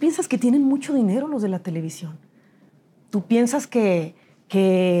 Tú piensas que tienen mucho dinero los de la televisión. Tú piensas que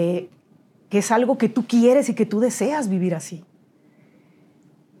es algo que tú quieres y que tú deseas vivir así.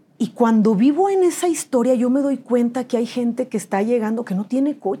 Y cuando vivo en esa historia, yo me doy cuenta que hay gente que está llegando, que no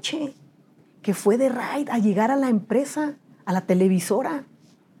tiene coche, que fue de ride a llegar a la empresa, a la televisora.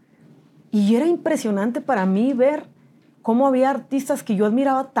 Y era impresionante para mí ver cómo había artistas que yo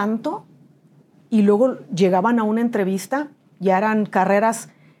admiraba tanto y luego llegaban a una entrevista, ya eran carreras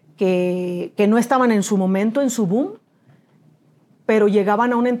que no estaban en su momento, en su boom, pero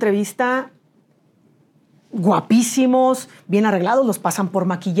llegaban a una entrevista guapísimos, bien arreglados, los pasan por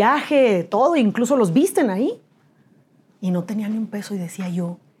maquillaje, todo, incluso los visten ahí. Y no tenían ni un peso y decía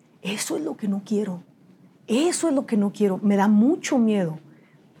yo, eso es lo que no quiero, eso es lo que no quiero, me da mucho miedo.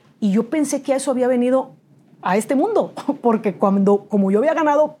 Y yo pensé que a eso había venido a este mundo, porque como yo había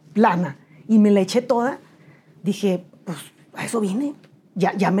ganado lana y me la eché toda, dije, pues a eso vine,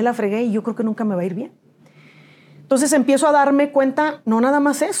 ya me la fregué y yo creo que nunca me va a ir bien. Entonces empiezo a darme cuenta, no nada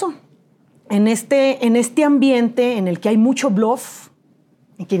más eso, en este ambiente en el que hay mucho bluff,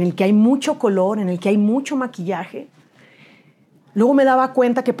 en el que hay mucho color, en el que hay mucho maquillaje. Luego me daba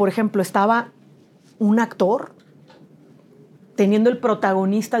cuenta que, por ejemplo, estaba un actor teniendo el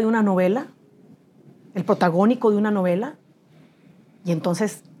protagonista de una novela, el protagónico de una novela, y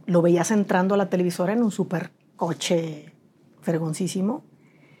entonces lo veías entrando a la televisora en un supercoche fregoncísimo.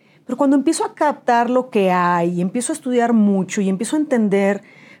 Pero cuando empiezo a captar lo que hay y empiezo a estudiar mucho y empiezo a entender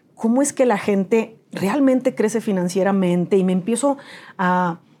cómo es que la gente realmente crece financieramente y me empiezo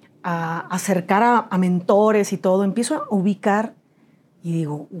a acercar a mentores y todo, empiezo a ubicar y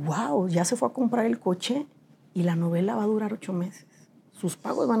digo, wow, ya se fue a comprar el coche y la novela va a durar 8 meses. Sus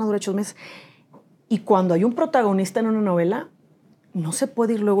pagos van a durar 8 meses. Y cuando hay un protagonista en una novela, no se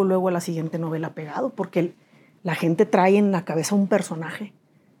puede ir luego a la siguiente novela pegado, porque La gente trae en la cabeza un personaje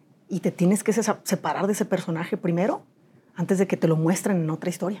y te tienes que separar de ese personaje primero antes de que te lo muestren en otra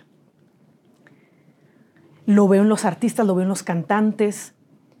historia. Lo veo en los artistas, lo veo en los cantantes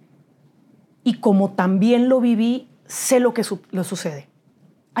y como también lo viví, sé lo que lo sucede.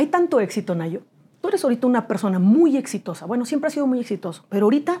 Hay tanto éxito, Nayo. Tú eres ahorita una persona muy exitosa. Bueno, siempre has sido muy exitoso, pero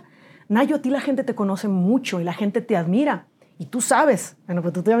ahorita, Nayo, a ti la gente te conoce mucho y la gente te admira. Y tú sabes, bueno,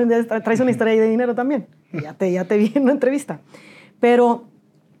 pues tú también traes una historia de dinero también. Ya te vi en una entrevista. Pero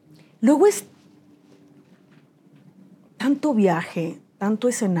luego es tanto viaje, tanto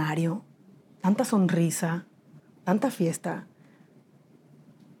escenario, tanta sonrisa, tanta fiesta.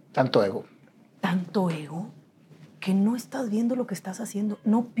 Tanto ego. Tanto ego que no estás viendo lo que estás haciendo.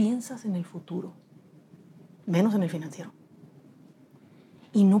 No piensas en el futuro, menos en el financiero.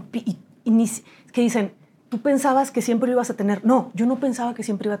 Y que dicen, tú pensabas que siempre lo ibas a tener. No, yo no pensaba que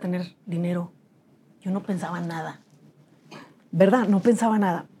siempre iba a tener dinero. Yo no pensaba nada. ¿Verdad? No pensaba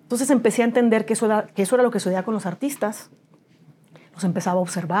nada. Entonces empecé a entender que eso era lo que sucedía con los artistas. Los empezaba a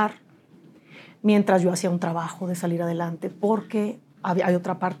observar mientras yo hacía un trabajo de salir adelante, porque hay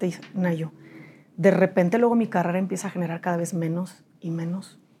otra parte, Nayo. De repente luego mi carrera empieza a generar cada vez menos y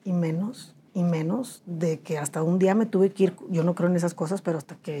menos y menos y menos, de que hasta un día me tuve que ir, yo no creo en esas cosas, pero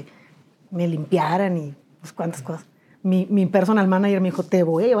hasta que me limpiaran y pues cuántas cosas. Mi personal manager me dijo, te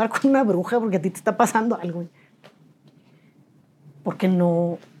voy a llevar con una bruja porque a ti te está pasando algo. Porque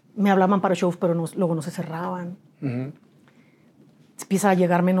no me hablaban para shows, pero luego no se cerraban. Uh-huh. Empieza a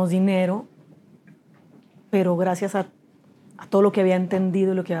llegar menos dinero, pero gracias a todo lo que había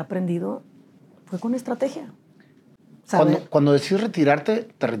entendido y lo que había aprendido, fue con estrategia. Cuando decides retirarte,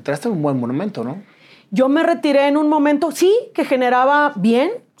 te retiraste en un buen momento, ¿no? Yo me retiré en un momento, sí, que generaba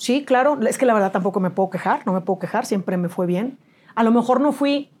bien, sí, claro. Es que la verdad tampoco me puedo quejar, no me puedo quejar, siempre me fue bien. A lo mejor no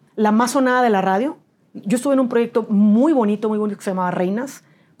fui la más sonada de la radio. Yo estuve en un proyecto muy bonito que se llamaba Reinas,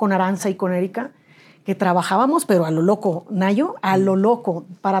 con Aranza y con Erika, que trabajábamos, pero a lo loco, Nayo, a lo loco,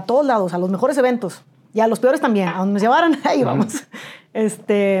 para todos lados, a los mejores eventos, y a los peores también, a donde nos llevaran, ahí vamos.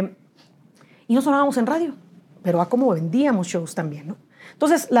 Y no sonábamos en radio, pero a cómo vendíamos shows también, ¿no?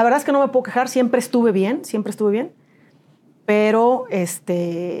 Entonces, la verdad es que no me puedo quejar, siempre estuve bien, pero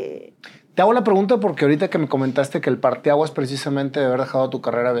Te hago la pregunta porque ahorita que me comentaste que el parteaguas precisamente de haber dejado tu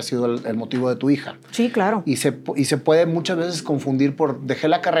carrera había sido el motivo de tu hija. Sí, claro. Y se puede muchas veces confundir por dejé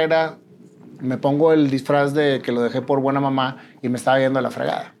la carrera, me pongo el disfraz de que lo dejé por buena mamá y me estaba yendo a la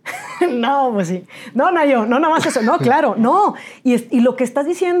fregada. No, pues sí. No, Nayo, no nada más eso. No, claro, no. Y lo que estás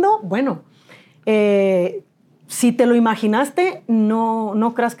diciendo, bueno, si te lo imaginaste,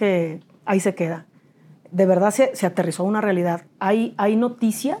 no creas que ahí se queda. De verdad se aterrizó a una realidad. Hay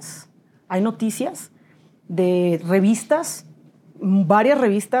noticias de revistas, varias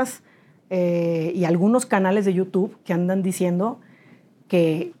revistas y algunos canales de YouTube que andan diciendo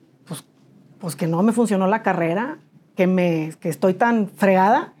que, pues que no me funcionó la carrera, que estoy tan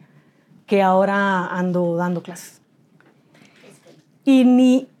fregada que ahora ando dando clases. Y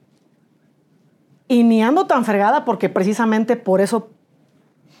ni ando tan fregada porque precisamente por eso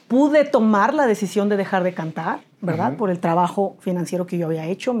pude tomar la decisión de dejar de cantar, ¿verdad? Uh-huh. Por el trabajo financiero que yo había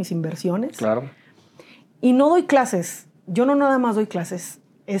hecho, mis inversiones. Claro. Y no doy clases. Yo no nada más doy clases.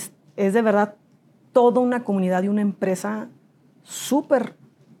 Es de verdad toda una comunidad y una empresa súper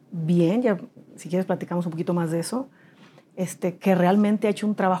bien. Ya, si quieres platicamos un poquito más de eso. Que realmente ha hecho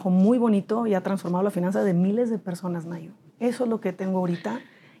un trabajo muy bonito y ha transformado la finanza de miles de personas, Nayo. Eso es lo que tengo ahorita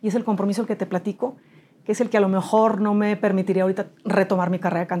y es el compromiso que te platico, que es el que a lo mejor no me permitiría ahorita retomar mi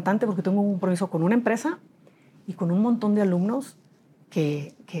carrera de cantante porque tengo un compromiso con una empresa y con un montón de alumnos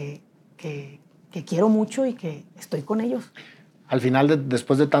que quiero mucho y que estoy con ellos. Al final,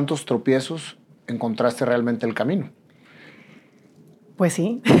 después de tantos tropiezos, ¿encontraste realmente el camino? Pues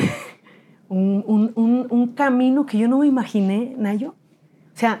sí. un camino que yo no me imaginé, Nayo.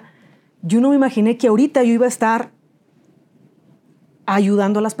 O sea, yo no me imaginé que ahorita yo iba a estar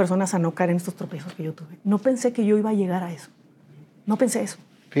ayudando a las personas a no caer en estos tropiezos que yo tuve. No pensé que yo iba a llegar a eso. No pensé eso.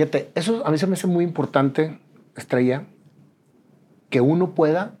 Fíjate, eso a mí se me hace muy importante, Estrella, que uno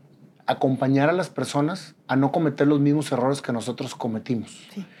pueda acompañar a las personas a no cometer los mismos errores que nosotros cometimos.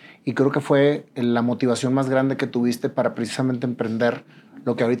 Sí. Y creo que fue la motivación más grande que tuviste para precisamente emprender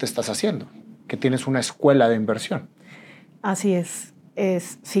lo que ahorita estás haciendo, que tienes una escuela de inversión. Así es.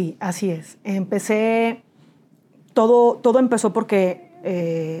 Sí, así es. Todo empezó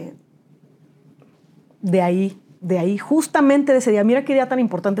porque de ahí, justamente de ese día, mira qué día tan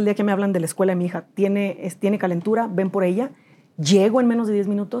importante el día que me hablan de la escuela de mi hija. Tiene calentura, ven por ella, llego en menos de 10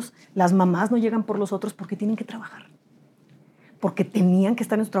 minutos, las mamás no llegan por los otros porque tienen que trabajar, porque tenían que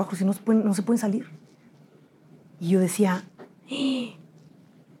estar en su trabajo, si no se pueden salir. Y yo decía,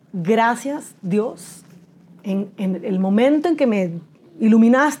 gracias Dios, en el momento en que me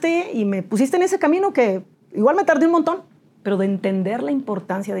iluminaste y me pusiste en ese camino que igual me tardé un montón, pero de entender la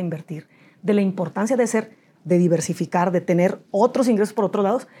importancia de invertir, de la importancia de diversificar, de tener otros ingresos por otros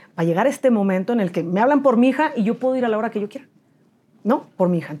lados, para llegar a este momento en el que me hablan por mi hija y yo puedo ir a la hora que yo quiera. ¿No? Por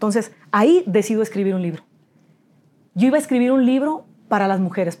mi hija. Entonces, ahí decido escribir un libro. Yo iba a escribir un libro para las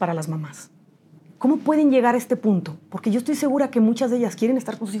mujeres, para las mamás. ¿Cómo pueden llegar a este punto? Porque yo estoy segura que muchas de ellas quieren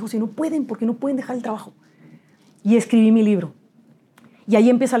estar con sus hijos y no pueden, porque no pueden dejar el trabajo. Y escribí mi libro. Y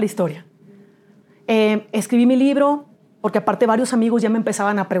ahí empieza la historia. Escribí mi libro porque aparte varios amigos ya me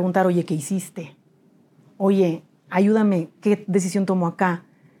empezaban a preguntar, oye, ¿qué hiciste? Oye, ayúdame, ¿qué decisión tomo acá?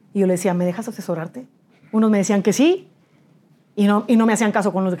 Y yo les decía, ¿me dejas asesorarte? Unos me decían que sí, y no me hacían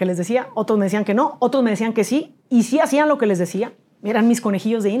caso con lo que les decía. Otros me decían que no, otros me decían que sí, y sí hacían lo que les decía. Eran mis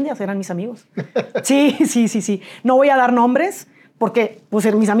conejillos de indias, eran mis amigos. Sí. No voy a dar nombres, porque pues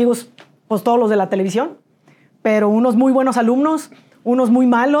eran mis amigos, pues todos los de la televisión, pero unos muy buenos alumnos, unos muy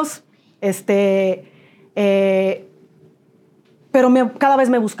malos, pero cada vez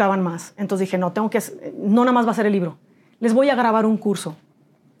me buscaban más. Entonces dije, no nada más va a ser el libro. Les voy a grabar un curso.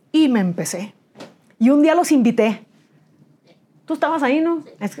 Y me empecé. Y un día los invité. Tú estabas ahí, ¿no?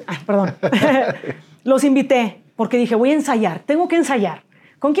 Perdón. Los invité porque dije, voy a ensayar. Tengo que ensayar.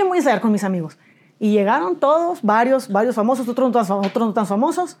 ¿Con quién voy a ensayar? Con mis amigos. Y llegaron todos, varios famosos, otros no tan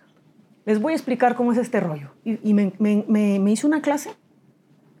famosos. Les voy a explicar cómo es este rollo. Y me hice una clase.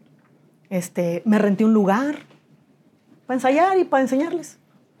 Me renté un lugar para ensayar y para enseñarles.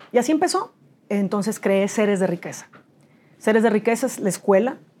 Y así empezó. Entonces creé Seres de Riqueza. Seres de Riqueza es la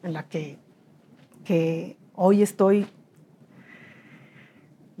escuela en la que hoy estoy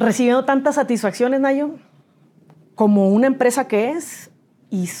recibiendo tantas satisfacciones, Nayo, como una empresa que es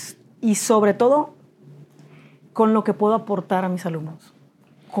y sobre todo con lo que puedo aportar a mis alumnos.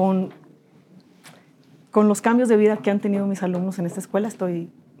 Con los cambios de vida que han tenido mis alumnos en esta escuela,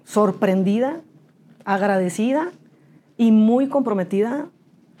 estoy sorprendida, agradecida y muy comprometida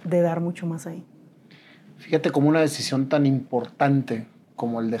de dar mucho más ahí. Fíjate cómo una decisión tan importante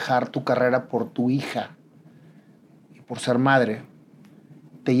como el dejar tu carrera por tu hija y por ser madre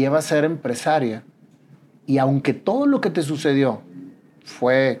te lleva a ser empresaria, y aunque todo lo que te sucedió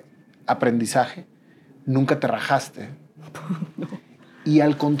fue aprendizaje, nunca te rajaste. No. Y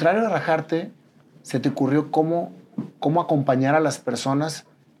al contrario de rajarte, se te ocurrió cómo acompañar a las personas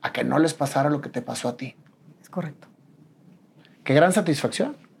a que no les pasara lo que te pasó a ti. Es correcto. Qué gran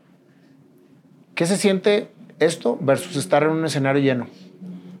satisfacción. ¿Qué se siente esto versus estar en un escenario lleno?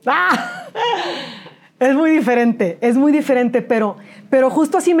 ¡Ah! Es muy diferente, pero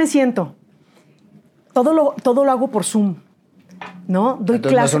justo así me siento. Todo lo hago por Zoom, ¿no? Doy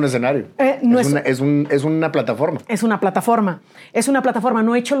Entonces clase. no es un escenario, es una plataforma. Es una plataforma.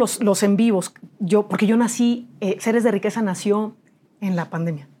 No he hecho los en vivos. Porque yo nací, Seres de Riqueza nació en la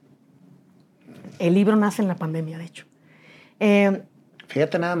pandemia. El libro nace en la pandemia, de hecho.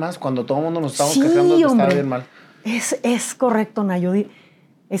 Fíjate nada más, cuando todo el mundo nos estamos quejando de que estaba bien mal. Es correcto, Nayo.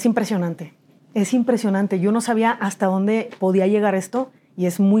 Es impresionante. Yo no sabía hasta dónde podía llegar esto, y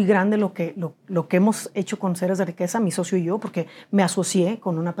es muy grande lo que hemos hecho con Seres de Riqueza, mi socio y yo, porque me asocié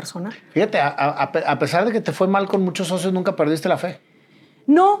con una persona. Fíjate, a pesar de que te fue mal con muchos socios, nunca perdiste la fe.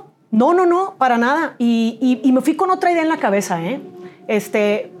 No, para nada. Y me fui con otra idea en la cabeza, ¿eh?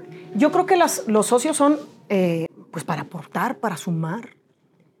 Yo creo que los socios son pues para aportar, para sumar.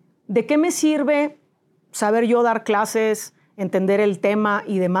 ¿De qué me sirve saber yo dar clases, entender el tema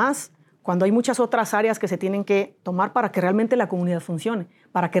y demás, cuando hay muchas otras áreas que se tienen que tomar para que realmente la comunidad funcione,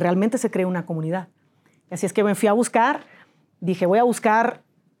 para que realmente se cree una comunidad? Así es que me fui a buscar, dije, voy a buscar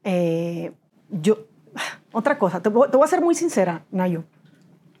otra cosa. Te voy a ser muy sincera, Nayo.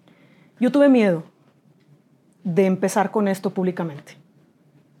 Yo tuve miedo de empezar con esto públicamente,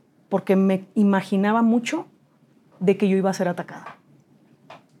 porque me imaginaba mucho de que yo iba a ser atacada.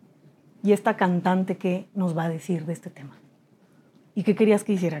 ¿Y esta cantante qué nos va a decir de este tema? ¿Y qué querías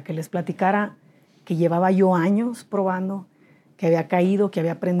que hiciera? Que les platicara que llevaba yo años probando, que había caído, que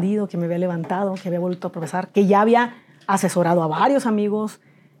había aprendido, que me había levantado, que había vuelto a profesar, que ya había asesorado a varios amigos,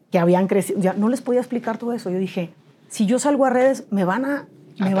 que habían crecido. Ya no les podía explicar todo eso. Yo dije, si yo salgo a redes, me van a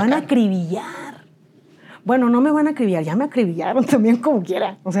acribillar. Bueno, no me van a acribillar, ya me acribillaron también como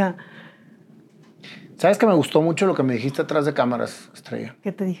quiera. O sea... ¿Sabes que me gustó mucho lo que me dijiste atrás de cámaras, Estrella?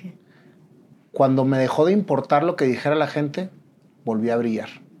 ¿Qué te dije? Cuando me dejó de importar lo que dijera la gente, volví a brillar.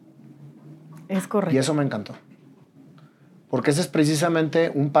 Es correcto. Y eso me encantó. Porque ese es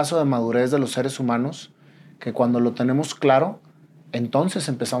precisamente un paso de madurez de los seres humanos, que cuando lo tenemos claro, entonces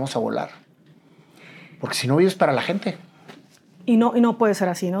empezamos a volar. Porque si no vives para la gente. Y no puede ser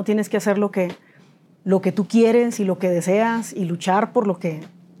así, ¿no? Tienes que hacer lo que tú quieres y lo que deseas y luchar por lo que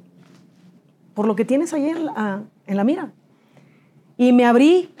tienes ahí en la mira. Y me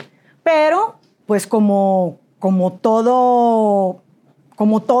abrí, pero pues como todo,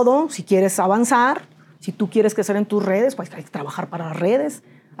 si quieres avanzar, si tú quieres crecer en tus redes, pues hay que trabajar para las redes,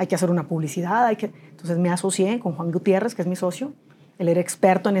 hay que hacer una publicidad, Entonces me asocié con Juan Gutiérrez, que es mi socio. Él era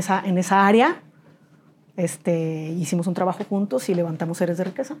experto en esa área. Hicimos un trabajo juntos y levantamos Seres de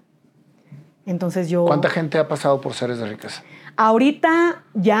Riqueza. Entonces yo... ¿Cuánta gente ha pasado por Seres de Riqueza? Ahorita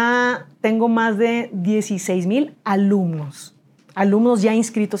ya tengo más de 16,000 alumnos. Alumnos ya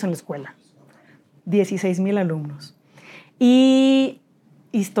inscritos en la escuela. 16,000 alumnos. Y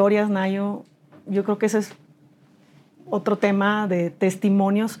historias, Nayo, yo creo que ese es otro tema de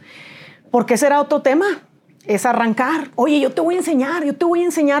testimonios. Porque ese era otro tema. Es arrancar. Oye, yo te voy a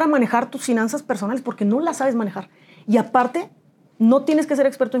enseñar a manejar tus finanzas personales porque no las sabes manejar. Y aparte, no tienes que ser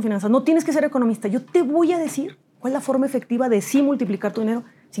experto en finanzas, no tienes que ser economista. Yo te voy a decir cuál es la forma efectiva de sí multiplicar tu dinero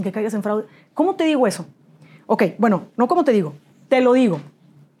sin que caigas en fraude. ¿Cómo te digo eso? Ok, bueno, no cómo te digo, te lo digo.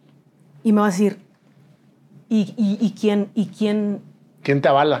 Y me vas a decir, ¿y quién? ¿Quién te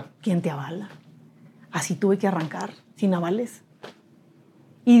avala? ¿Quién te avala? Así tuve que arrancar, sin avales.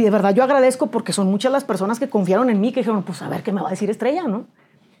 Y de verdad yo agradezco porque son muchas las personas que confiaron en mí, que dijeron, pues a ver qué me va a decir Estrella, ¿no?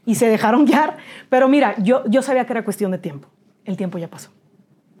 Y se dejaron guiar. Pero mira, yo sabía que era cuestión de tiempo. El tiempo ya pasó.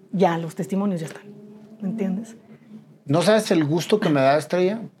 Ya, los testimonios ya están. ¿Me entiendes? ¿No sabes el gusto que me da,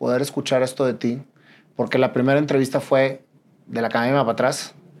 Estrella, poder escuchar esto de ti? Porque la primera entrevista fue de la academia para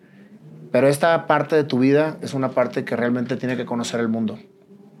atrás. Pero esta parte de tu vida es una parte que realmente tiene que conocer el mundo.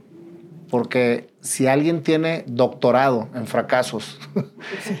 Porque si alguien tiene doctorado en fracasos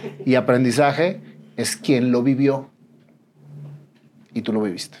y aprendizaje, es quien lo vivió. Y tú lo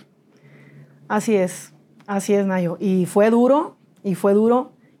viviste. Así es, Nayo. Y fue duro.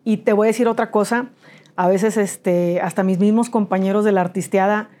 Y te voy a decir otra cosa. A veces hasta mis mismos compañeros de la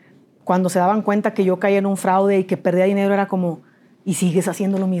artisteada, cuando se daban cuenta que yo caía en un fraude y que perdía dinero, era como, y sigues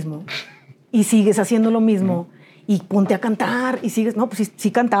haciendo lo mismo. Y sigues haciendo lo mismo. Y ponte a cantar. Y sigues... No, pues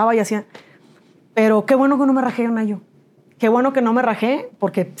sí cantaba y hacía... Pero qué bueno que no me rajé, Nayo. Qué bueno que no me rajé,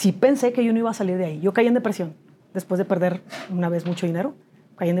 porque sí pensé que yo no iba a salir de ahí. Yo caí en depresión. Después de perder una vez mucho dinero,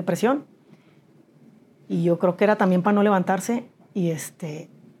 caí en depresión. Y yo creo que era también para no levantarse. Y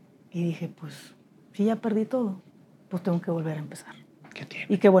dije, pues, si ya perdí todo, pues tengo que volver a empezar. ¿Qué tiene?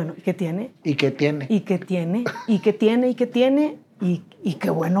 Y qué bueno, ¿y qué tiene? ¿Y qué tiene? ¿Y qué tiene? ¿Y qué tiene? ¿Y qué tiene? Y qué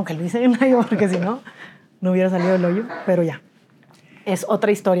bueno que lo hice en Nayo, porque si no, no hubiera salido del hoyo. Pero ya, es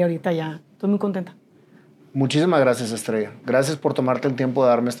otra historia ahorita ya. Estoy muy contenta. Muchísimas gracias, Estrella. Gracias por tomarte el tiempo de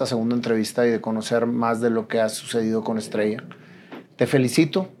darme esta segunda entrevista y de conocer más de lo que ha sucedido con Estrella. Te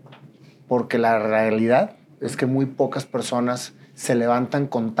felicito porque la realidad es que muy pocas personas se levantan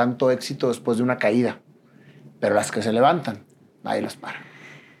con tanto éxito después de una caída. Pero las que se levantan, nadie las para.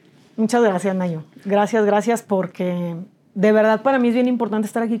 Muchas gracias, Nayo. Gracias, porque de verdad para mí es bien importante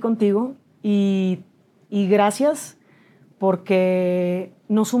estar aquí contigo y gracias porque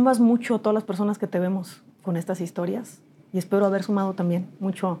nos sumas mucho a todas las personas que te vemos con estas historias y espero haber sumado también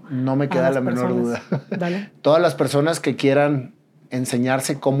mucho. No me queda la menor duda. Dale. Todas las personas que quieran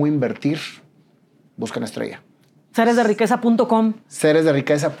enseñarse cómo invertir, busquen Estrella. Seresderiqueza.com.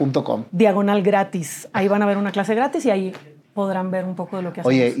 Seresderiqueza.com. / gratis. Ahí van a ver una clase gratis y ahí podrán ver un poco de lo que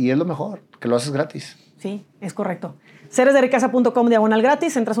hacemos. Oye, y es lo mejor, que lo haces gratis. Sí, es correcto. Seresderiqueza.com /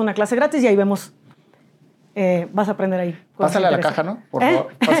 gratis. Entras a una clase gratis y ahí vemos. Vas a aprender ahí. Pásale a la caja, ¿no? Por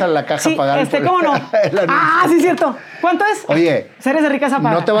favor, pásale a la caja sí, a pagar. ¿cómo no? Sí, es cierto. ¿Cuánto es? Oye. Seres de Riqueza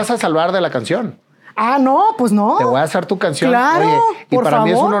paga. No te vas a salvar de la canción. No, pues no. Te voy a hacer tu canción. Claro, oye, y por para favor.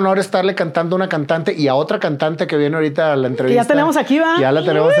 mí es un honor estarle cantando a una cantante y a otra cantante que viene ahorita a la entrevista. Que ya tenemos aquí, ¿va? Ya la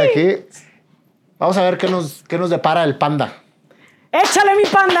tenemos aquí. Vamos a ver qué nos depara el panda. ¡Échale, mi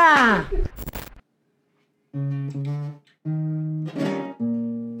panda!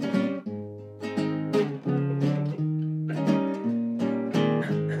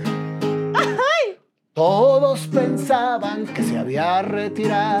 Todos pensaban que se había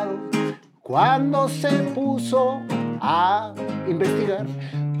retirado cuando se puso a investigar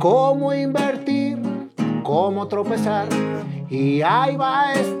cómo invertir, cómo tropezar. Y ahí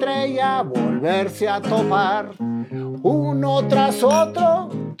va Estrella a volverse a topar. Uno tras otro,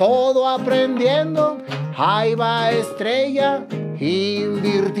 todo aprendiendo. Ahí va Estrella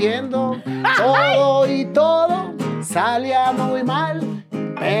invirtiendo. Todo y todo salía muy mal,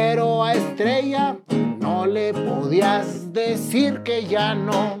 pero a Estrella no le podías decir que ya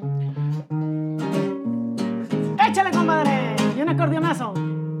no. ¡Échale, compadre! Y un acordeonazo.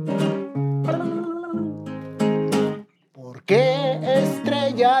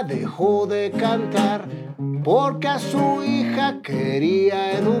 ella dejó de cantar porque a su hija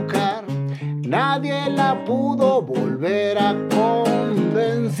quería educar. Nadie la pudo volver a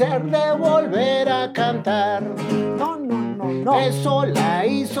convencer de volver a cantar. No, no, no, no. Eso la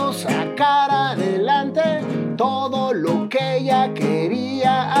hizo sacar adelante todo lo que ella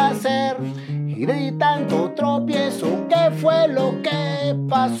quería hacer. Y de tanto tropiezo, ¿qué fue lo que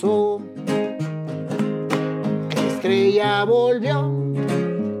pasó? Estrella volvió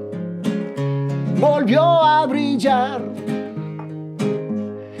a brillar.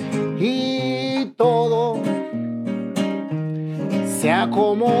 Y todo se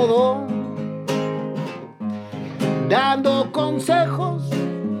acomodó, dando consejos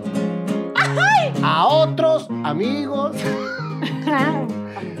a otros amigos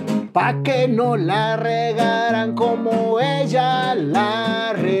pa' que no la regaran como ella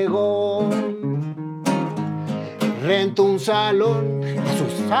la regó. Rentó un salón, a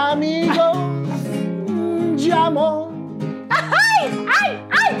sus amigos llamó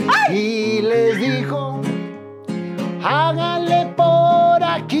y les dijo: háganle por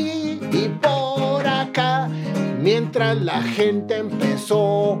aquí y por acá. Mientras la gente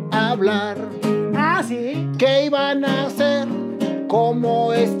empezó a hablar, ¿sí? ¿qué iban a hacer?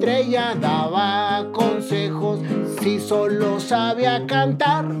 Como Estrella daba consejos si solo sabía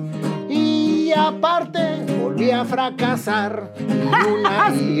cantar. Y aparte volvía a fracasar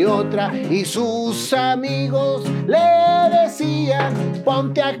una y otra. Y sus amigos le decían: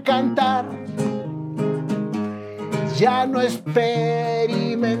 ponte a cantar. Ya no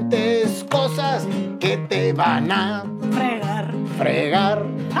experimentes cosas que te van a fregar.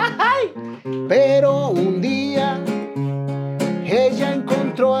 Pero un día ella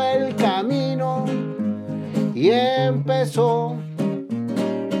encontró el camino y empezó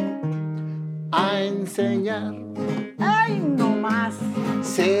a enseñar. ¡Ay, no más!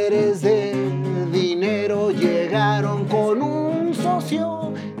 Seres de dinero llegaron con un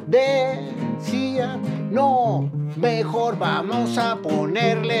socio. Decían: no, mejor vamos a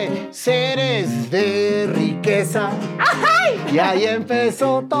ponerle seres de riqueza. ¡Ay! Y ahí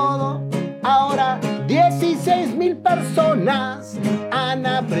empezó todo. Ahora 16,000 personas han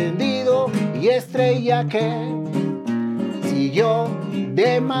aprendido. Y Estrella que siguió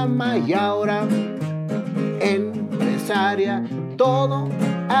de mamá y ahora empresaria. Todo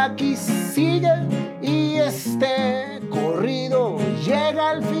aquí sigue y este corrido llega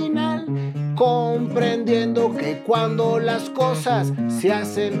al final, comprendiendo que cuando las cosas se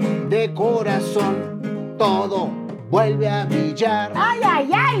hacen de corazón, todo vuelve a brillar. ¡Ay, ay,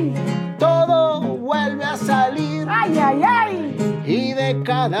 ay! Todo vuelve a salir. ¡Ay, ay, ay! Y de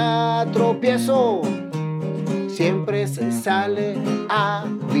cada tropiezo siempre se sale a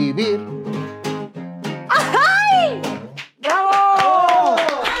vivir. ¡Ay! ¡Bravo!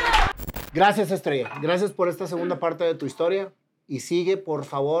 Gracias, Estrella. Gracias por esta segunda parte de tu historia. Y sigue, por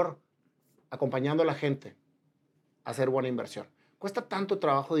favor, acompañando a la gente a hacer buena inversión. Cuesta tanto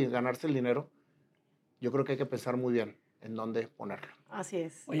trabajo ganarse el dinero. Yo creo que hay que pensar muy bien en dónde ponerlo. Así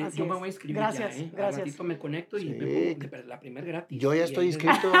es. Oye, así yo es. me voy a inscribir. Gracias, ya, gracias. Al ratito me conecto y Sí. me pongo la primer gratis. Yo ya estoy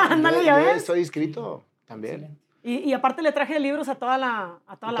inscrito. Ándale, ¿ya yo ves? estoy inscrito también. Excelente. Y aparte le traje libros a toda la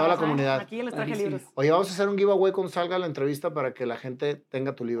raza, comunidad. Aquí les traje Buenísimo. libros. Oye, vamos a hacer un giveaway cuando salga la entrevista para que la gente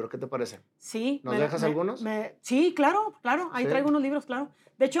tenga tu libro. ¿Qué te parece? Sí. ¿Nos dejas algunos? Sí, claro. Ahí Sí. traigo unos libros, claro.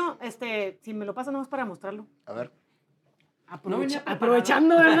 De hecho, si me lo pasan nomás para mostrarlo. A ver. No venía preparada.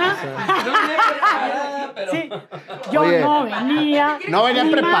 Aprovechando, ¿verdad? No venía preparada, pero... Sí. Yo Oye, no venía. no venía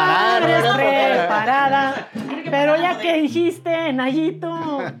Mi preparada, madre no es venía preparada. Pero ya que dijiste,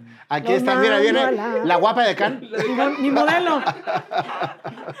 Nayito. Aquí Los está, mira, mando viene a la guapa de Can. Mi modelo.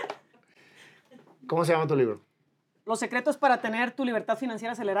 ¿Cómo se llama tu libro? Los secretos para tener tu libertad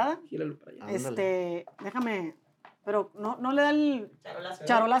financiera acelerada. Gíralo para allá. Ándale. Déjame, pero no le da el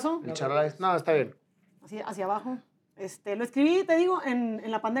charolazo. El charla. No, está bien. Así, hacia abajo. Lo escribí, te digo, en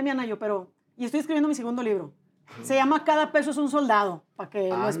la pandemia, Nayo, y estoy escribiendo mi segundo libro. Se llama Cada peso es un soldado, para que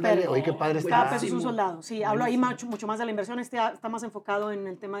lo Ándale. esperen. Oye, qué padre Cada está. peso es un soldado. Sí, hablo ahí mucho más de la inversión. Está más enfocado en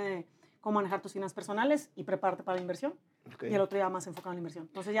el tema de cómo manejar tus finanzas personales y prepararte para la inversión. Okay. Y el otro ya más enfocado en la inversión.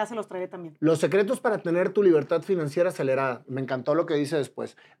 Entonces ya se los traeré también. Los secretos para tener tu libertad financiera acelerada. Me encantó lo que dice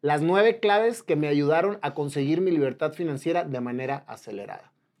después. Las 9 claves que me ayudaron a conseguir mi libertad financiera de manera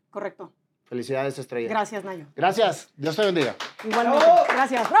acelerada. Correcto. Felicidades, Estrella. Gracias, Nayo. Gracias. Dios te bendiga. Igualmente.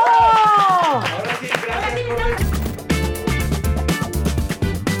 Gracias. ¡Bravo! Ahora sí, gracias.